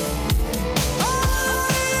 Oh,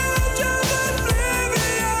 you're just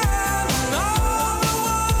oblivion. All the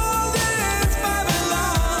world is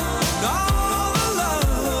Babylon. All the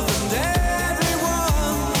love and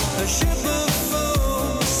everyone. A ship of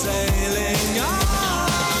fools sailing on.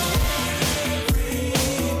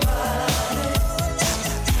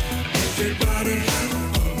 Everybody have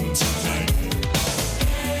fun tonight.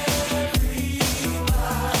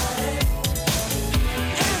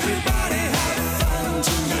 Everybody have fun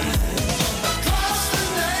tonight. Across the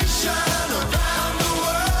nation, around the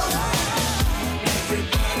world.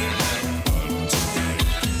 Everybody have fun tonight.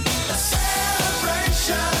 A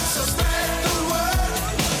celebration, so spread the word.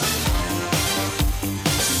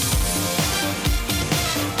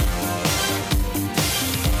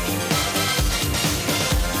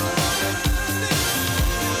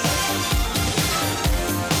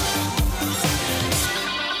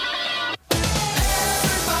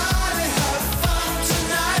 Everybody have fun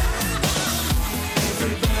tonight.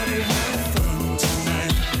 Everybody have fun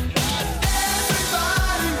tonight.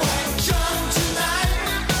 Everybody wait young tonight.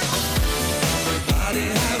 Everybody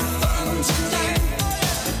have fun tonight.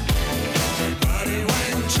 Everybody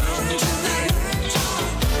wait young tonight.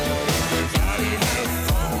 Everybody have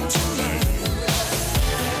fun tonight.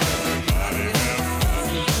 Everybody have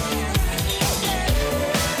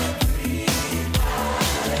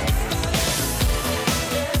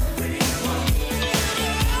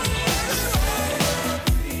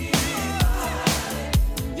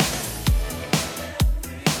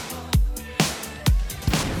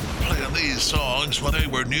Playing these songs when they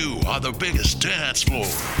were new on the biggest dance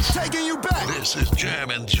floors. Taking you back. This is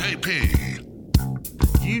Jammin' JP.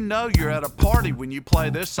 You know you're at a party when you play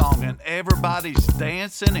this song and everybody's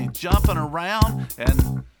dancing and jumping around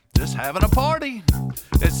and just having a party.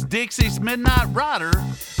 It's Dixie's Midnight Rider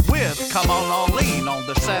with Come On Arlene on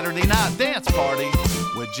the Saturday Night Dance Party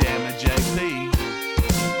with Jammin' JP.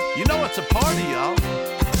 You know it's a party, y'all.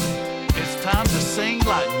 It's time to sing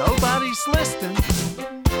like nobody's listening.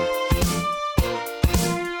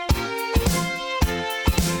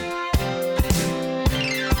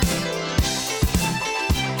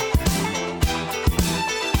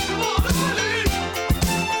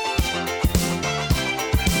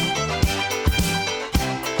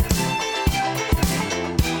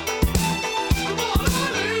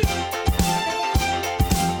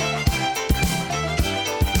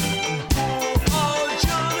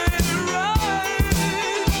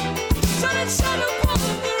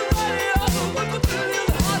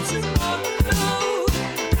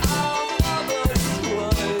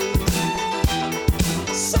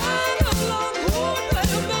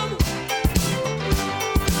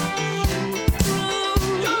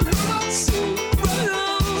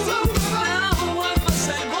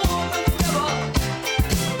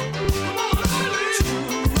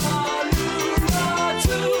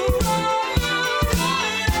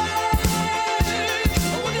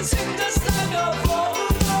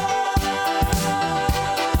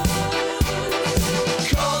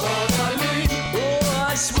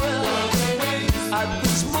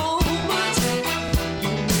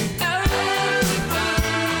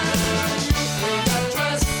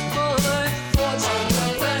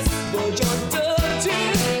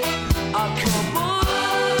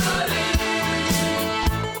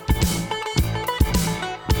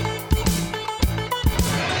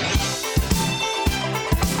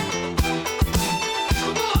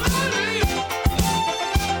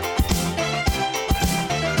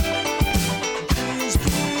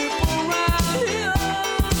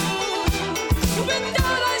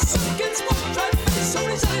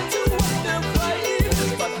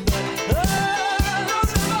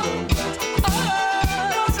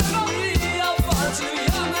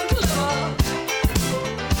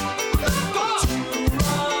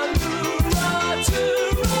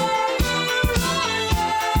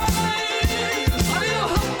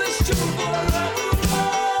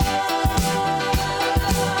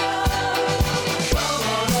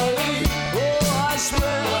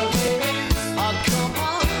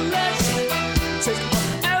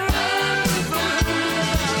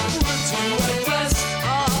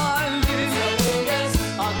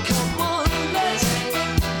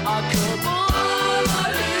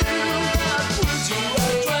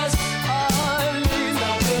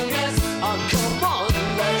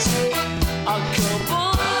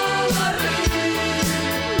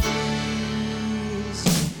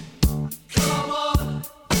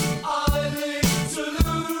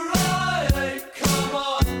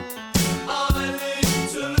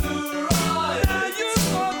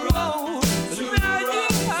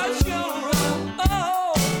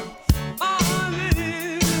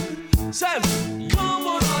 says, come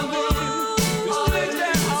on, honey, this thing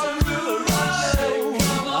that I really like.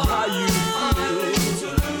 How you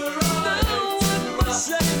feel? Now when I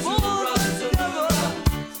say more together,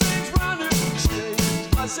 things round and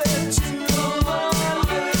change. I said,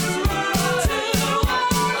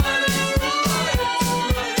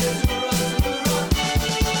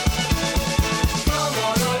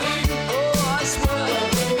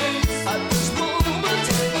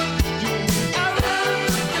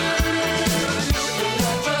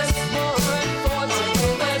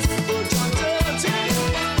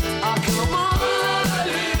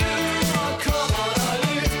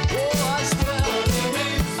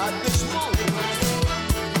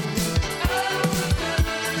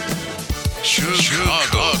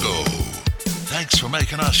 Chicago. Thanks for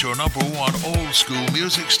making us your number one old school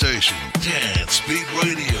music station, Dance Beat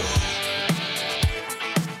Radio.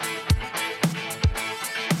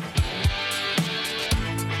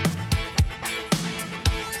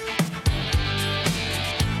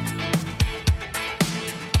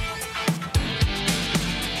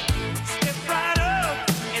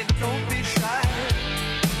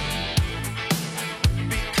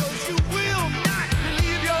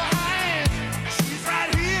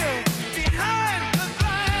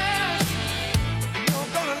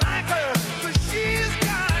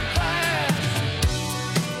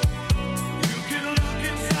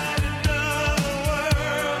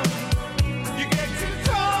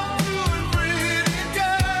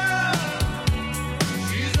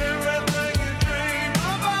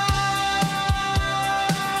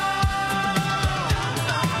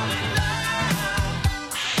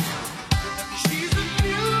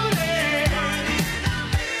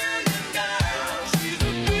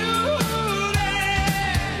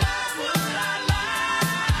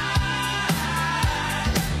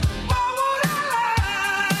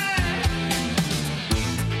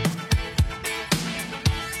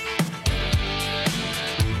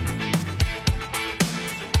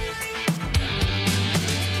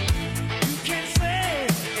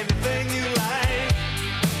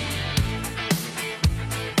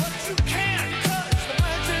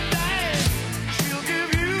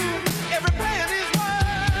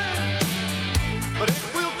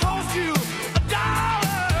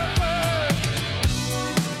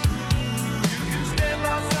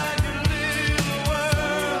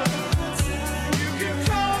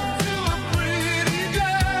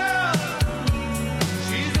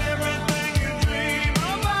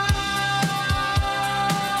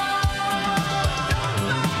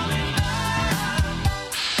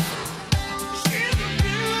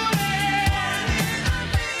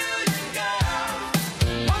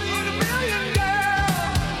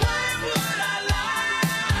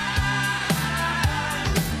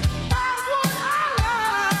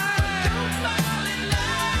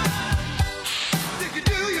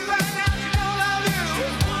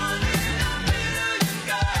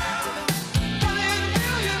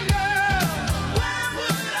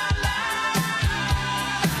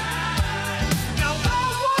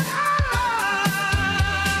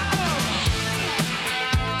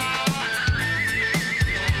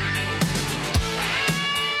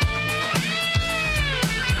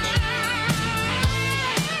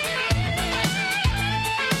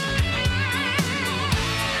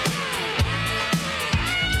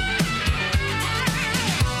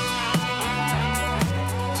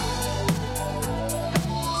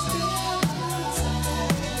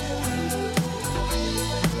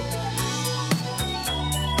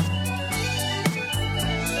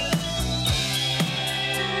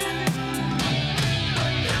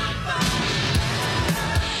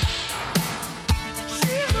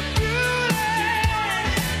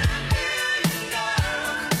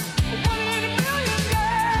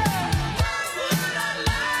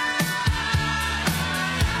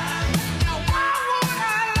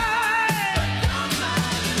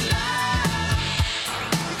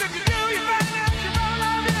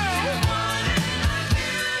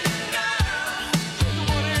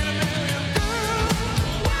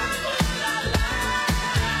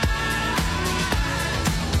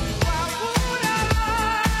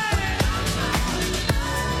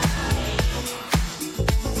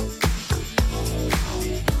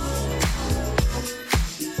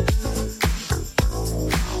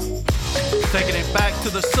 Taking it back to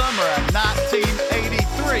the summer of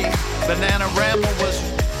 1983, Bananarama was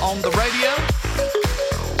on the radio.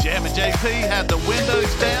 Jammin' JP had the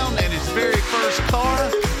windows down in his very first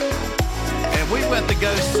car, and we went to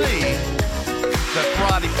go see The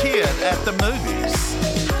Karate Kid at the movies.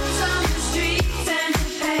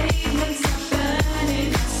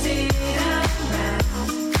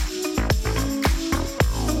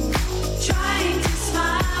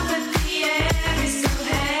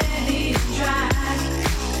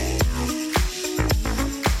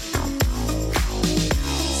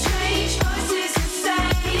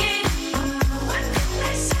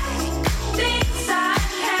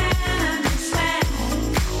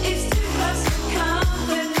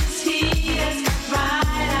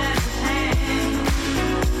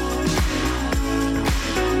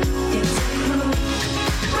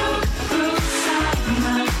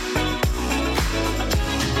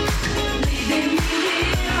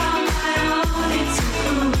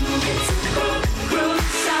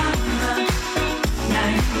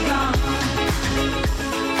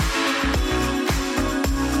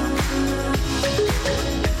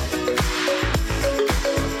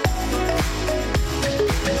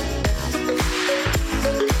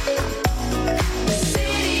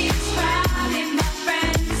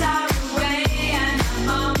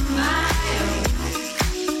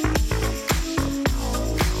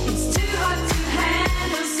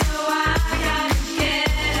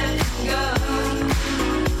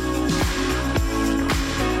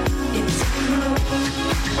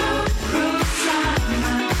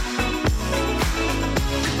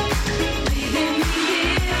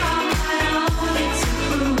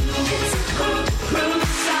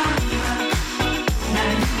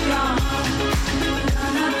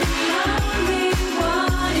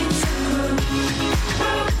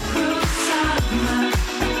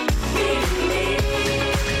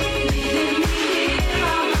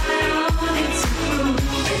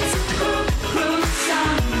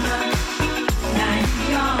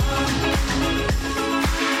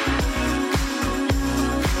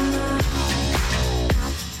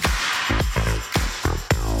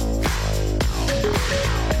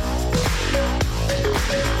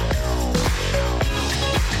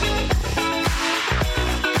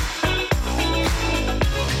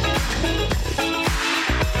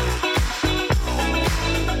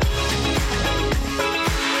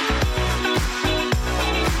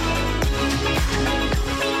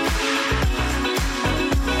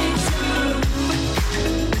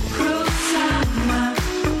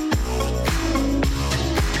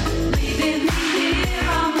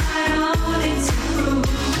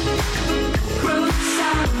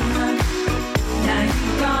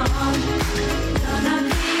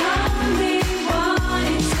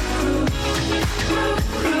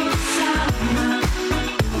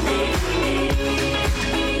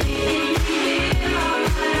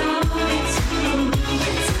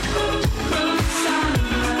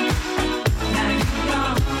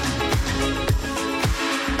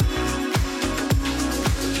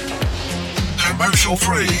 commercial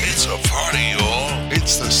free. It's a party, y'all.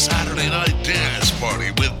 It's the Saturday Night Dance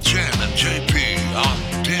Party with Jammin JP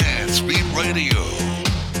on Dance Beat Radio.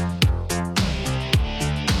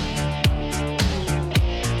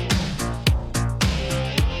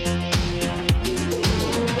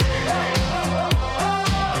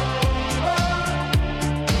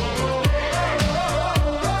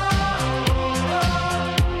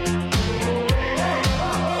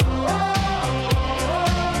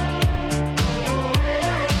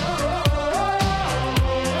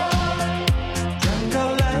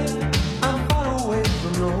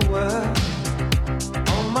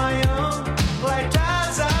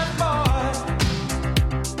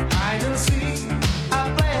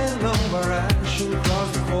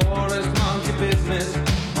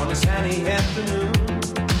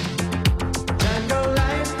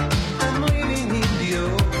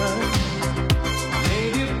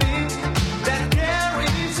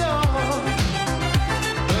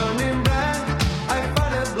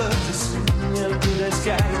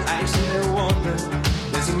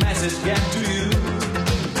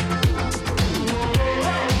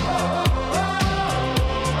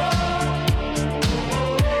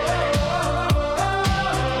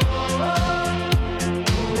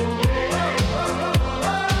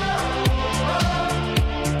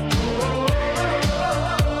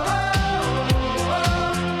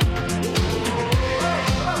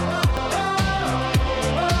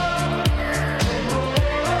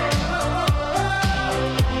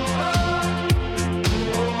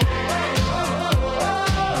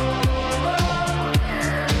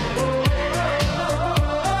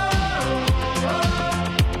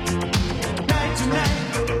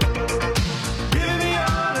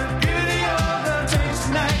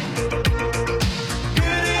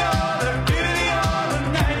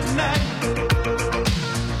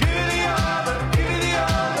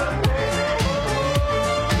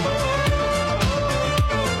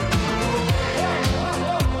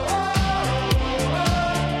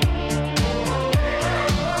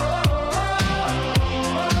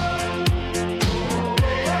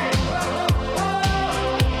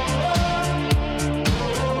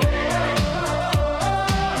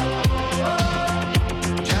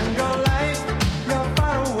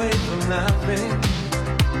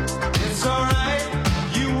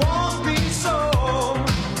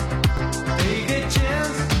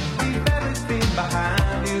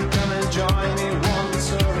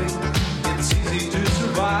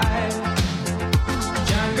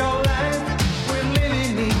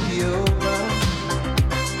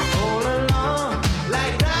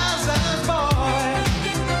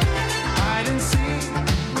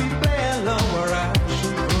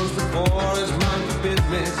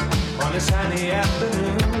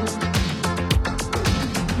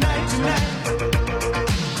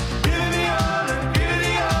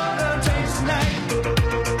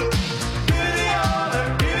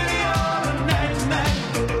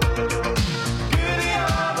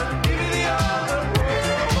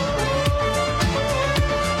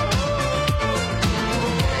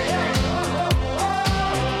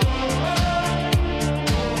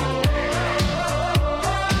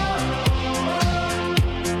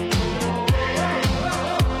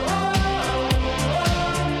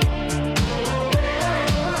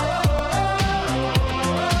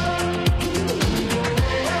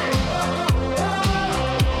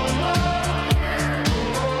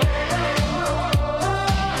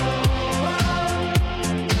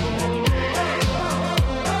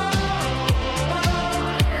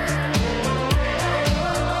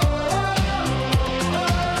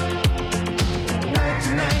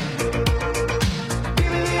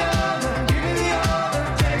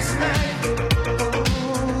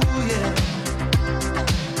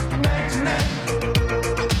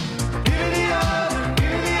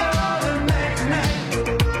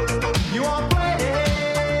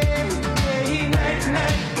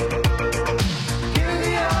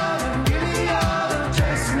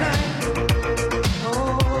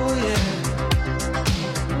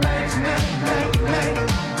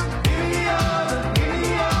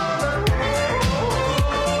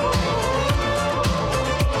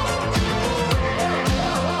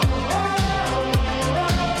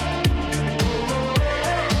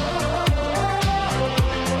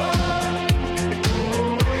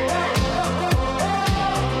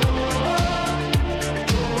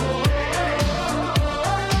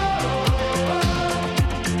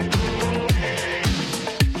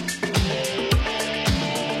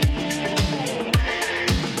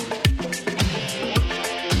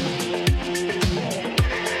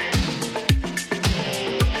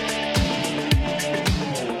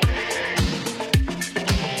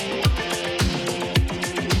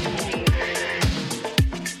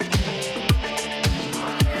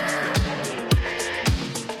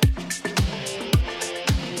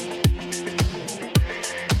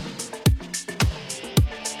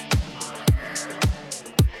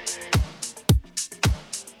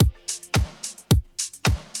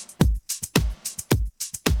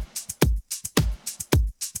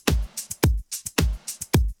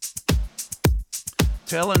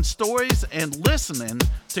 telling stories and listening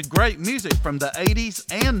to great music from the 80s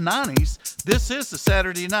and 90s. This is the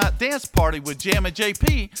Saturday Night Dance Party with Jammin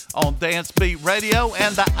JP on Dance Beat Radio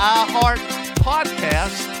and the iHeart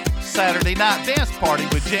podcast. Saturday Night Dance Party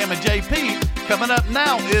with Jammin JP. Coming up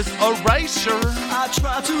now is Erasure. I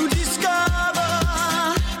try to discover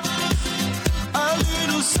a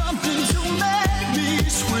little something to make me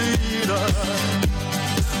sweeter.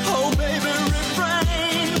 Oh, baby,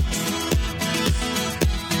 refrain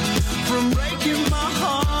from breaking my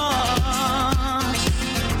heart.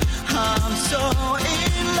 I'm so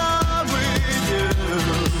in love with you.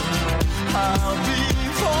 I'll be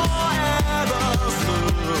forever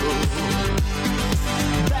blue.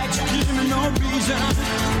 That you give me no reason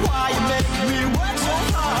why you make me work so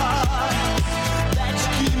hard. That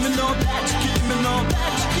you give me no, that you give me no,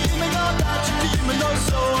 that you give me no, that you give me no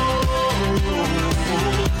soul.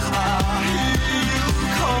 I hear you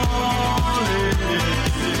calling,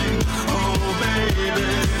 oh baby.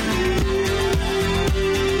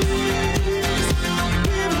 Give a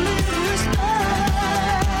little respect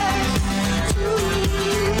to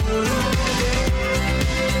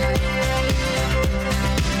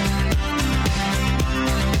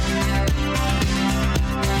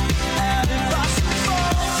and if I should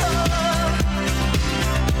falter,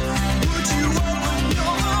 would you open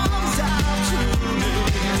your arms out to me?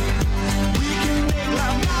 We can make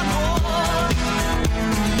love not war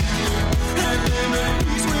and live in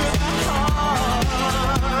peace with our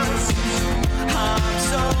hearts. I'm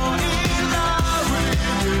so in love with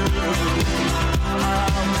you.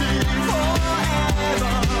 I'll be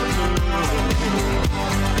forever blue.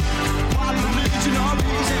 What religion or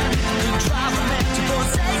reason can drive a man to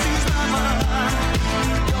forsake his lover?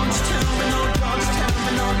 Don't you tell me no, don't you tell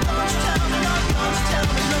me no, don't you tell me no, don't you tell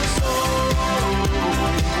me no soul.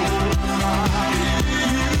 I hear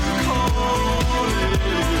you calling,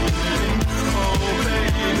 oh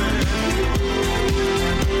baby.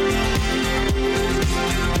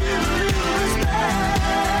 Give a little respect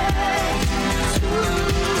to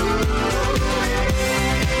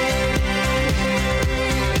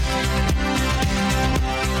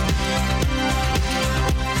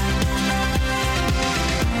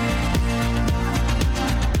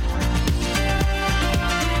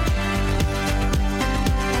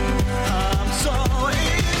I'm so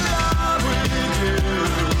in love with you.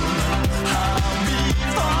 I'll be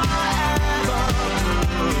forever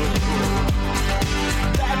blue.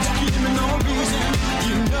 That you give me no reason.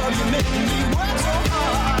 You know you're making me work so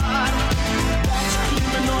hard. That you give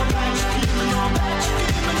me no, that you give me no, that you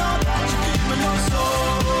give me no, that you give me no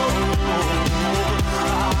soul.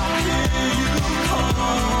 I hear you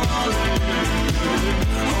calling,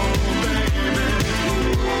 oh baby.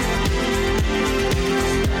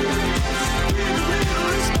 Give a little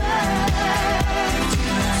respect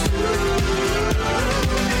to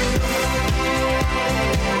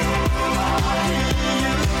I hear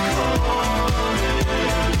you calling,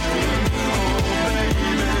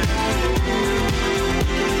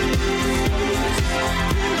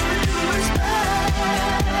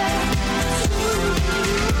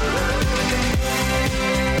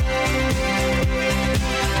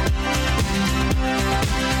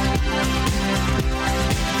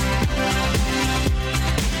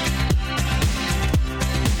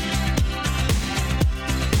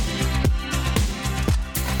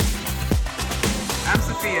 I'm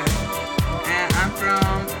Sophia, and I'm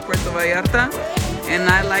from Puerto Vallarta, and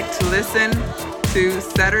I like to listen to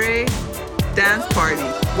Saturday Dance Party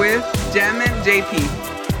with Jammin JP.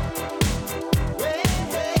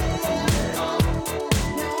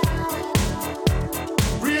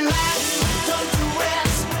 relax, don't do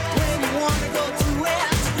it when you wanna go to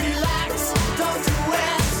it. Relax, don't do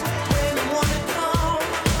it when you wanna come.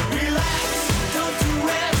 Relax, don't do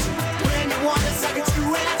it when you wanna suck it to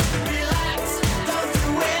it. Relax, don't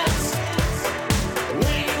do it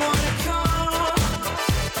when you wanna come.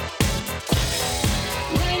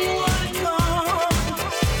 When you wanna come.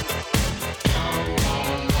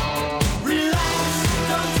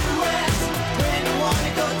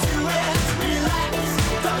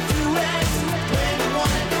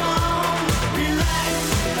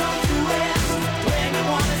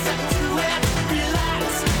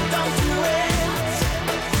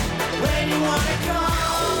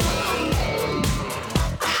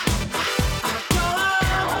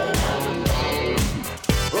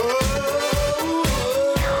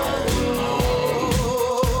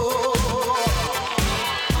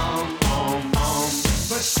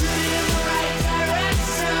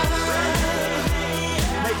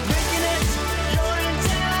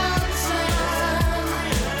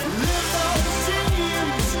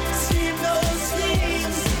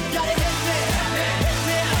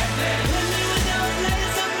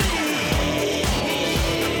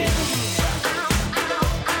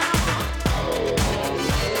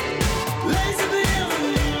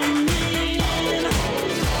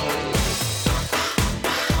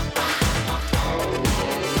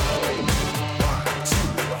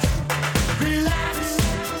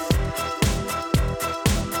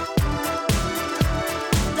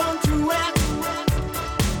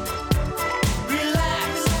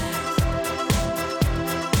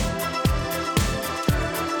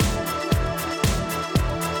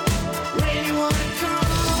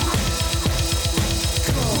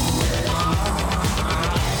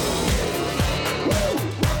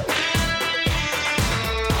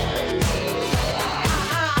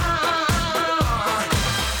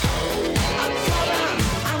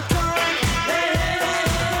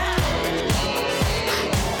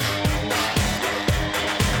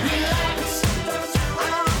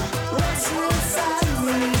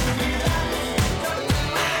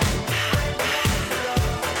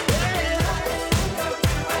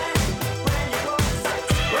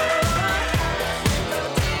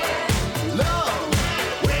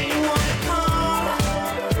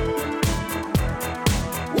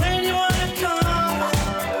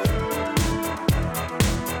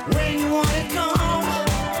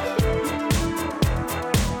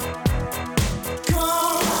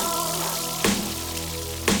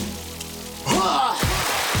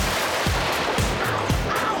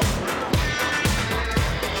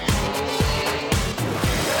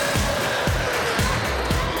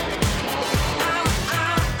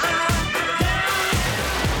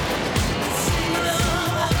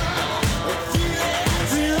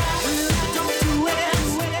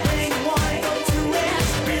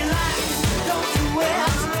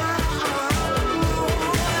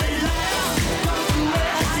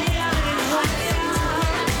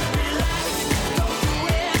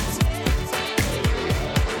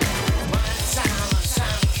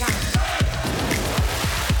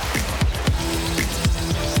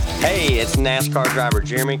 it's NASCAR driver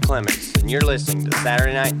Jeremy Clements, and you're listening to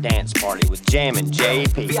Saturday Night Dance Party with Jammin'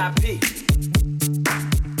 JP. VIP.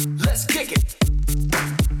 Let's kick it.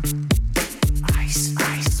 Ice,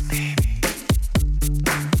 ice, baby.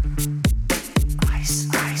 Ice,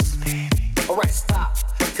 ice, baby. Alright, stop.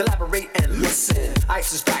 Collaborate and listen.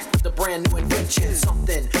 Ice is back with a brand new invention.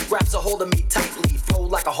 Something grabs a hold of me tightly. Flow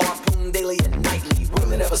like a harpoon daily and nightly.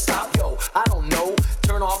 Will it ever stop? Yo, I don't know.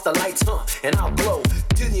 Turn off the lights, and I'll glow.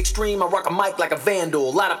 To the extreme, I rock a mic like a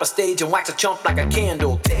vandal. Light up a stage and wax a chump like a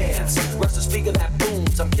candle. Dance, rush the speaker that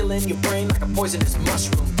booms. I'm killing your brain like a poisonous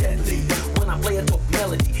mushroom. Deadly, when I play a dope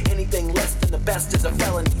melody. Anything less than the best is a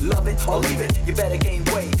felony. Love it or leave it, you better gain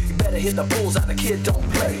weight. You better hit the bullseye, the kid don't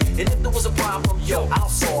play. And if there was a problem, yo, I'll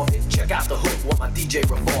solve it. Check out the hook while my DJ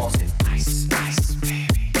revolves it. Ice, ice, baby.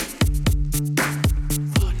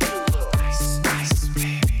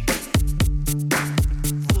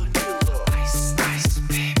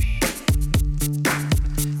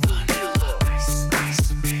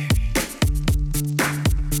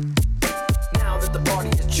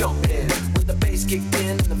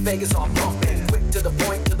 Vegas all pumping, quick to the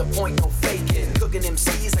point, no faking. Cooking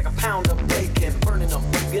MCs like a pound of bacon, burning them.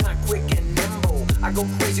 You're not quick and nimble. I go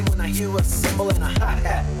crazy when I hear a cymbal and a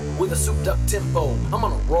hi-hat with a souped up tempo. I'm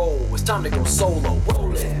on a roll, it's time to go solo.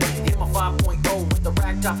 Rollin', hit my 5.0 with the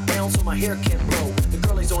rag top down so my hair can blow. The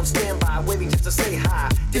girlie's on standby, waiting just to say hi.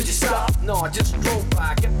 Did you stop? No, I just drove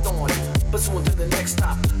by, kept on pursuing to the next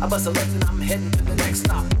stop. I bust a left and I'm heading to the next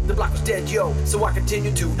stop. The block was dead, yo, so I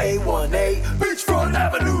continued to A1A Beachfront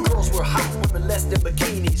Avenue. Girls were hot, women less than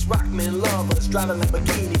bikinis. Rock men lovers, driving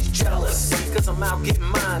Lamborghinis. Jealous, cause I'm out getting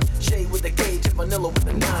mine. Shade with the gauge and vanilla with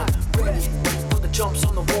the 9. Ready for the chumps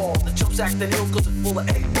on the wall. The chumps acting ill cause it's full of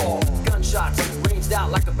 8-ball. Gunshots ranged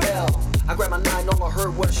out like a bell. I grabbed my 9, all I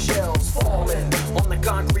heard was shells falling on the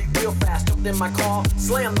concrete real fast. Jumped in my car,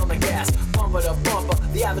 slammed on the gas. Bumper to bumper,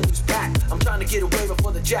 the avenue's packed. I'm trying to get away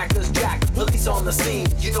before the jackers jack. Police on the scene,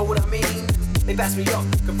 you know what I mean? They passed me up,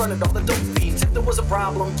 confronted all the dope fiends. If there was a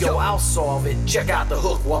problem, yo, I'll solve it. Check out the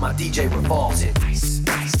hook while my DJ revolves it. Ice,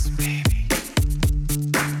 ice, baby.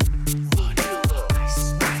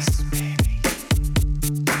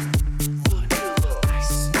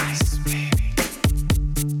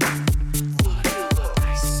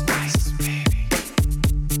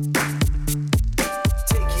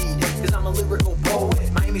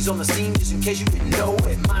 On the scene, just in case you didn't know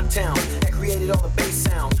it. My town that created all the bass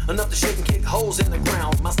sound, enough to shake and kick holes in the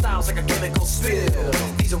ground. My style's like a chemical spill.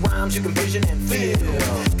 These are rhymes you can vision and feel.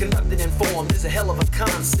 Conducted and formed is a hell of a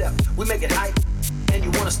concept. We make it hype, and you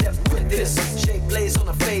wanna step with this. Shape plays on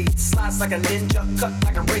a fade, slice like a ninja, cut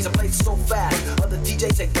like a razor blade so fast. Other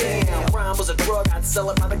DJs say, damn, rhyme was a drug, I'd sell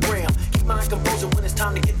it by the gram. Keep my composure when it's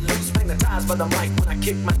time to get loose. Magnetized by the mic when I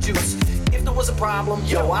kick my juice. If there was a problem,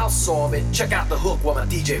 yo, I'll solve it. Check out the hook while my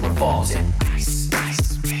DJ revolves it. Ice,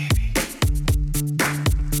 ice, baby.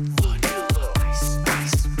 Ice,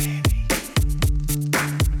 ice, baby.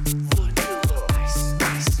 Ice,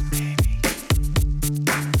 ice, baby.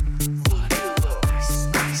 Ice,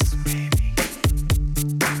 ice, baby.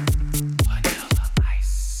 Vanilla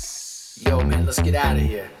ice. Yo, man, let's get out of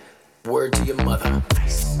here. Word to your mother.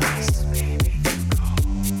 Ice, ice, baby.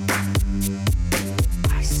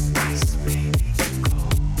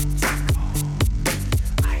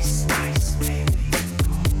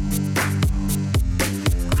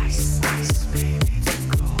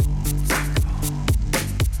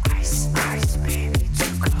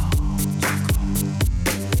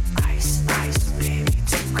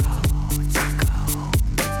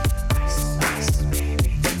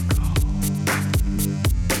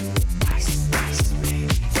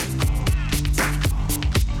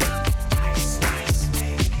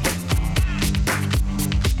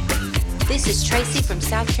 Tracy from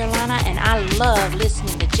South Carolina, and I love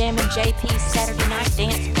listening to Jammin' JP's Saturday Night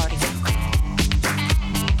Dance Party.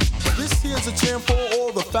 This here's a jam for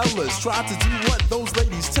all the fellas. Try to do what those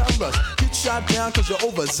ladies tell us. Get shot down cause you're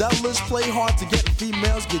overzealous. Play hard to get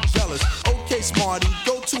females get jealous. Okay, smarty,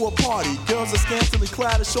 go to a party. Girls are scantily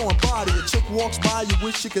clad and showing body. A chick walks by, you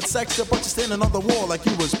wish you could sex her, but you're standing on the wall like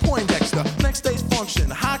you was Poindexter. Next day's function,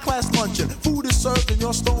 high class luncheon. Food is served and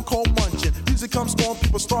you're stone cold munching. Music comes on,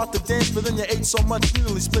 people start to dance, but then you ate so much you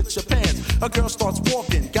nearly split your pants. A girl starts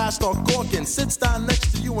walking, guys start gawking, sits down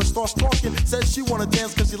next to you and starts talking. Says she wanna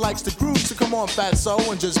dance cause she likes the groove, so come on fatso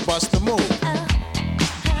and just bust the move.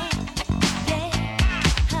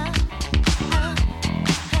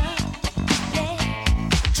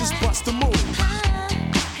 Just bust the move.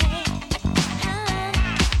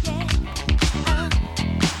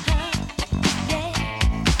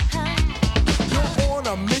 You're on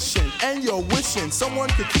a mission and you're wishing mission. Someone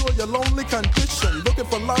could cure your lonely condition. Looking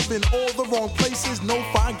for love in all the wrong places. No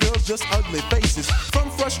fine girls, just ugly faces. From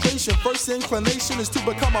frustration, first inclination is to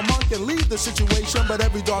become a monk and leave the situation. But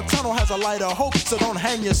every dark tunnel has a light of hope, so don't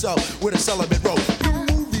hang yourself with a celibate rope. New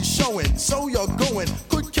movie showing, so you're going.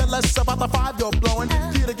 Could care less about the 5 you're blowing.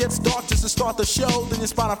 Theater gets dark just to start the show. Then you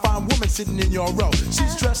spot a fine woman sitting in your row.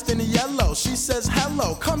 She's dressed in yellow. She says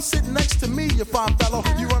hello. Come sit next to me, you fine fellow.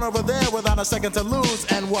 You run over there without a second to lose.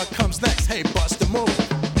 And what comes next? Hey, bust a move.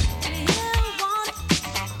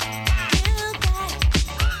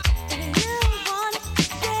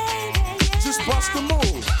 Just bust a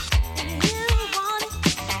move.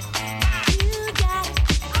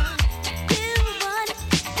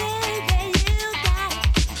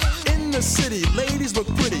 In the city, ladies look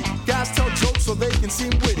pretty. Guys tell jokes so they can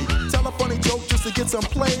seem witty. Tell a funny joke just to get some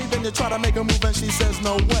play. Then you try to make a move and she says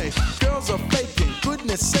no way. Girls are faking,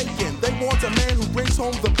 goodness saking. They want a man who brings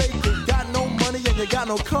home the bacon. Got no money and you got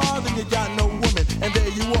no car, then you got no woman. And there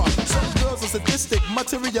you are. Some girls are sadistic,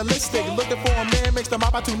 materialistic. Looking for a man makes them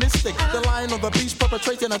opportunistic. They're lying on the beach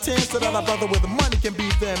perpetrating a tan so that a brother with money can be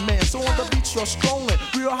their man. So on the beach you're strolling,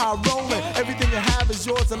 real high rolling. Everything you have is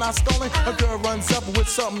yours and not stolen. A girl runs up with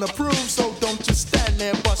something to prove. So don't just stand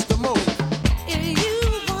there, bust a move. If you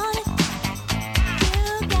want it,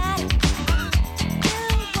 you got it. You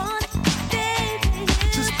want it, baby, you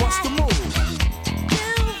just bust a move. You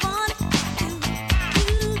want it,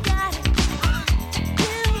 you got it.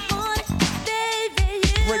 You want it, baby,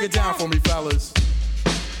 you Break it down for me, fellas.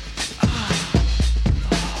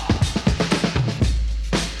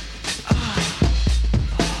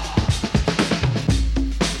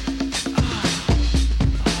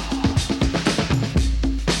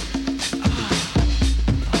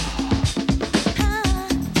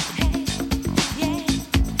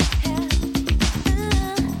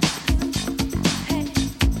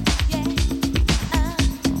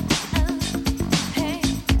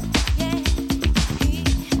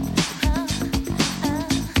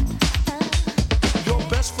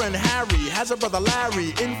 Has a brother Larry.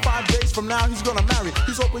 In 5 days from now he's gonna marry.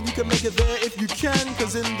 He's hoping you can make it there if you can,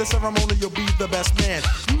 cause in the ceremony you'll be the best man.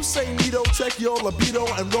 You say neato, check your libido,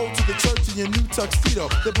 and roll to the church in your new tuxedo.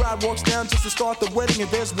 The bride walks down just to start the wedding, and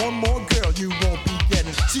there's one more girl you won't be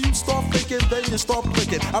getting. So you start thinking, then you start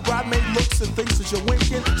blinking. A bridemaid looks and thinks that you're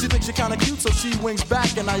winking. She thinks you're kinda cute, so she winks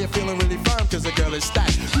back, and now you're feeling really firm cause the girl is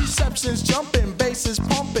stacked. Reception's jumping, bass is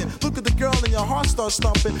pumping. Look at the girl and your heart starts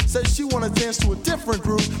thumping. Says she wanna dance to a different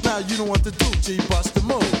groove. Now you know what to do, G, bust the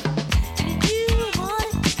move. You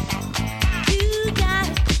want it, you got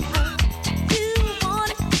it. You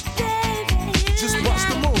want it, baby, you just bust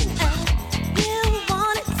the move. You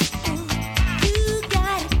want it, you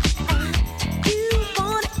got it. You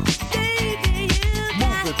want it, baby, you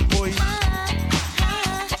got it. Move it, boy.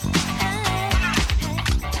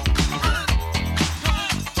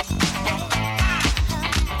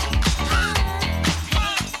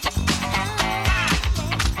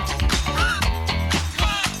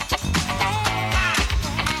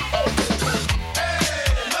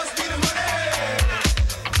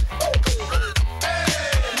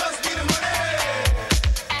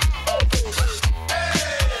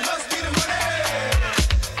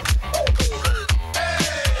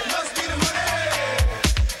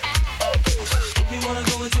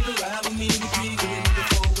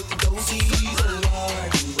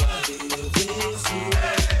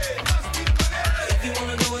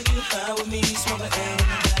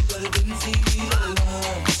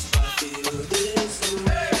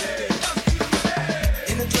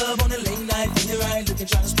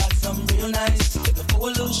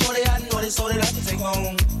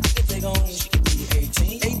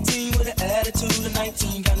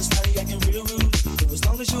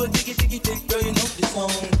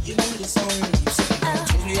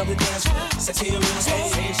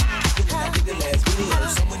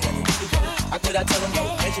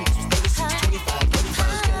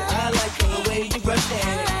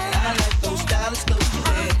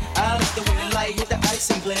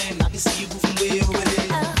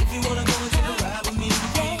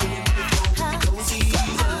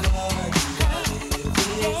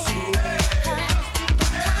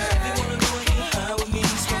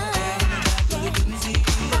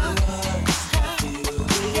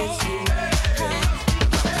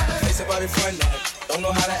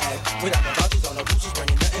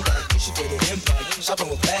 Shopping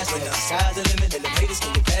with fast, when the sky's the limit and the haters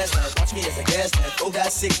can get past. fast life. Watch me as I gas that. Oh,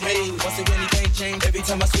 got sick ways. Once again, anything change. Every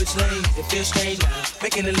time I switch lanes, it feels strange now.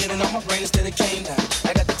 Making a living on my brain instead of cane now.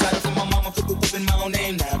 I got the title from my mama, flip whipping my own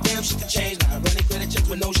name now. Damn, shit can change now. Running credit checks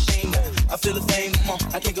with no shame now. I feel the fame, come on,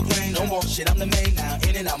 I can't complain no more. Shit, I'm the main now.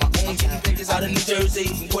 In and out my own town. Pictures out of New Jersey,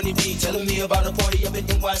 from Courtney B, telling me about a party up in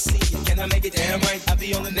NYC. Can I make it damn right? I'll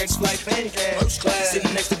be on the next flight, first class,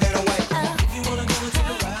 sitting next to Vanna White. If you wanna go and take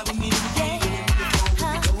a ride with me,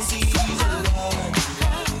 go see the Lord.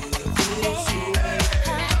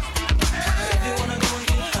 If you wanna go and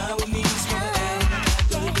get high with me, smile,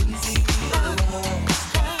 go and see the Lord.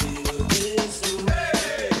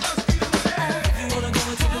 If you wanna go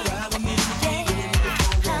and take a ride with me,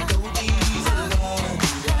 go easy, Lord.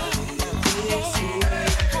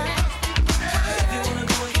 If you wanna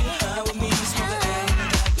go and get high with me, smile,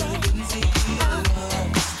 go and see the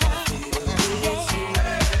Lord.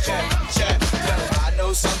 I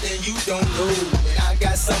know something you don't know, and I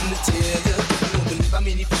got something to tell you. You don't believe how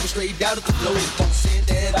many people straight out of the flow said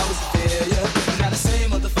that I was a failure. Now the same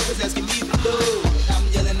motherfuckers asking me to go, and I'm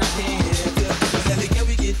yelling I can't help you. Nelly, can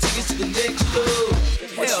we get tickets to the next show?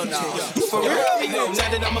 Hell no. For real? Now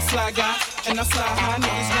that I'm a fly guy, and I fly high,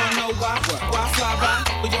 niggas wanna know why I fly by.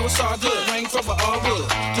 But yo, it's all good, Range Rover, all good.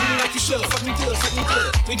 Do me like you should, fuck me good, fuck me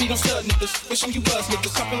good. We be them stud niggas, wishing you was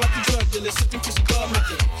niggas. Talking like you drug dealers, sipping pussy club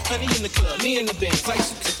making. Honey in the club, me in the Benz, like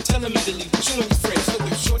tell him to leave with you and your friends. So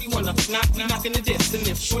if shorty wanna knock, we knockin' the diss. And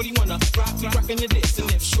if shorty wanna rock, we rockin' the diss.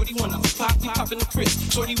 And if shorty wanna pop, we poppin' the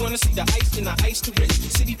crisp. Shorty wanna see the ice, then I ice the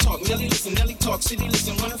wrist. City talk, Nelly listen, Nelly talk, city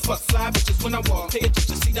listen. Wanna fuck fly bitches when I walk. Pay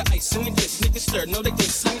attention, see the ice in the diss. Niggas stir, know they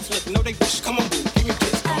diss, see me flip, know they wish. Come on, boo, give me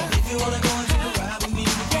kiss. Come on. If you wanna go and take a ride with me,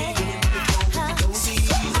 go see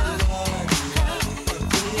the Lord.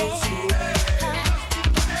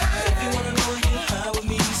 If you wanna go and get high with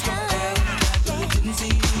me, smile, go and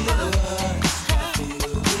see the Lord.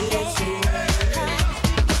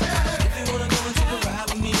 If you wanna go and take a ride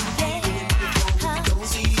with me, go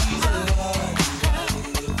see the Lord.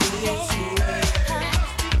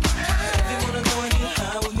 If you wanna go and get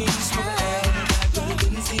high with me, smile, go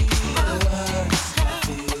and see the Lord.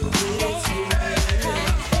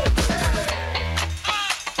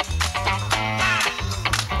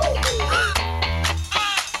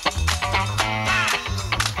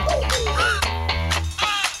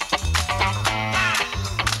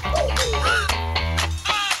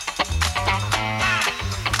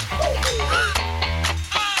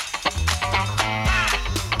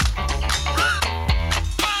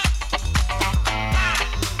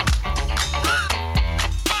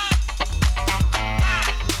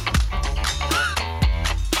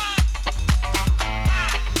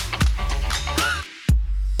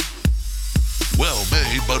 Well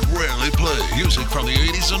made but rarely played music from the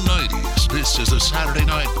 80s and 90s. This is the Saturday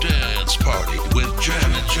Night Dance Party with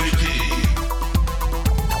Jammin JP.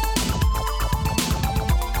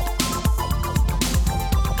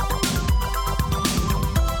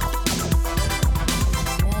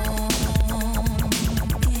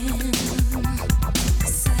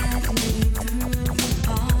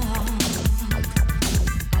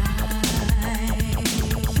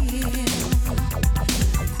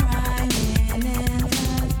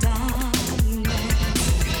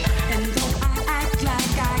 And though I act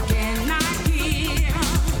like I cannot hear,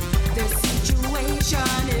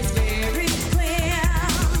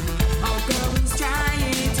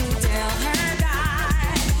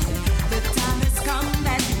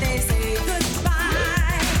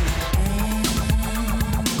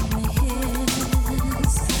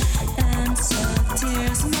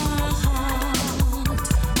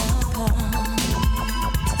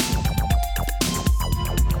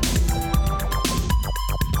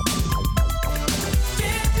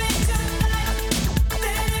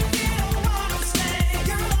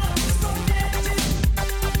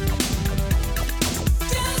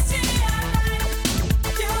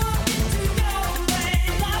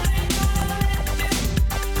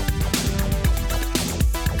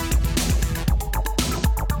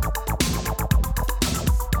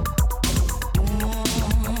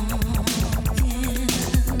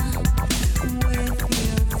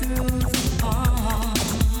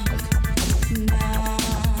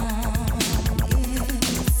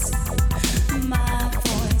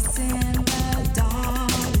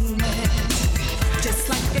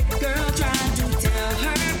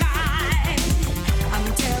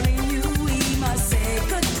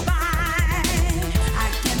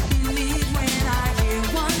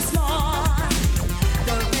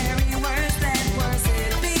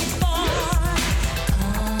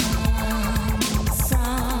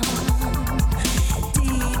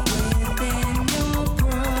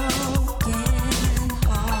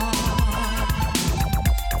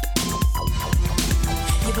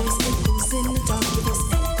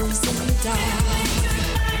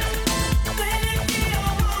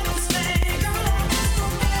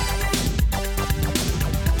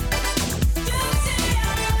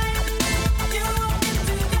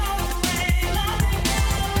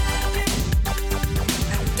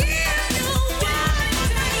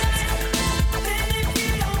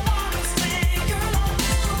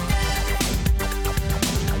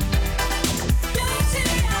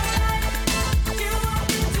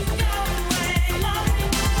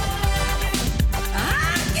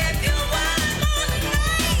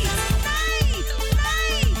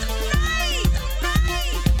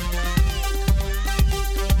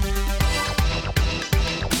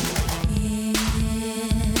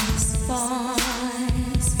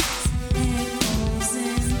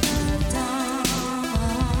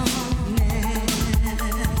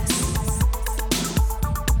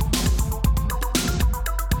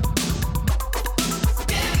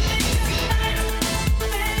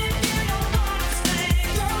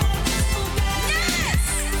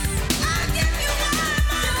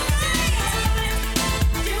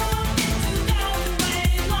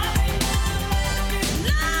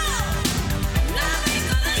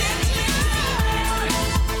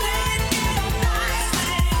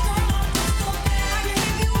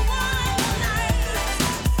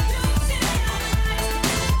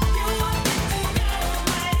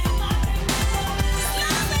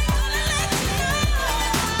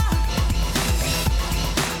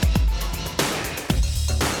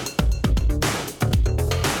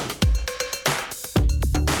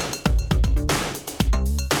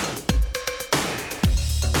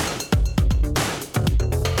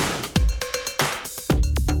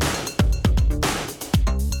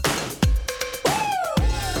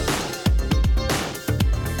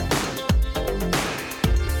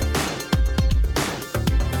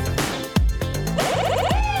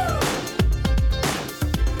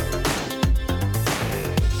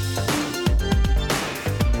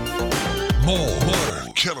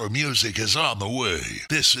 More killer music is on the way.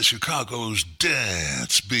 This is Chicago's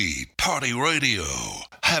Dance Beat Party Radio.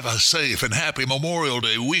 Have a safe and happy Memorial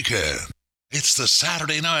Day weekend. It's the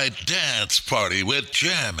Saturday Night Dance Party with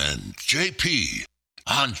Jammin, JP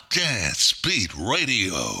on Dance Beat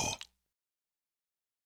Radio.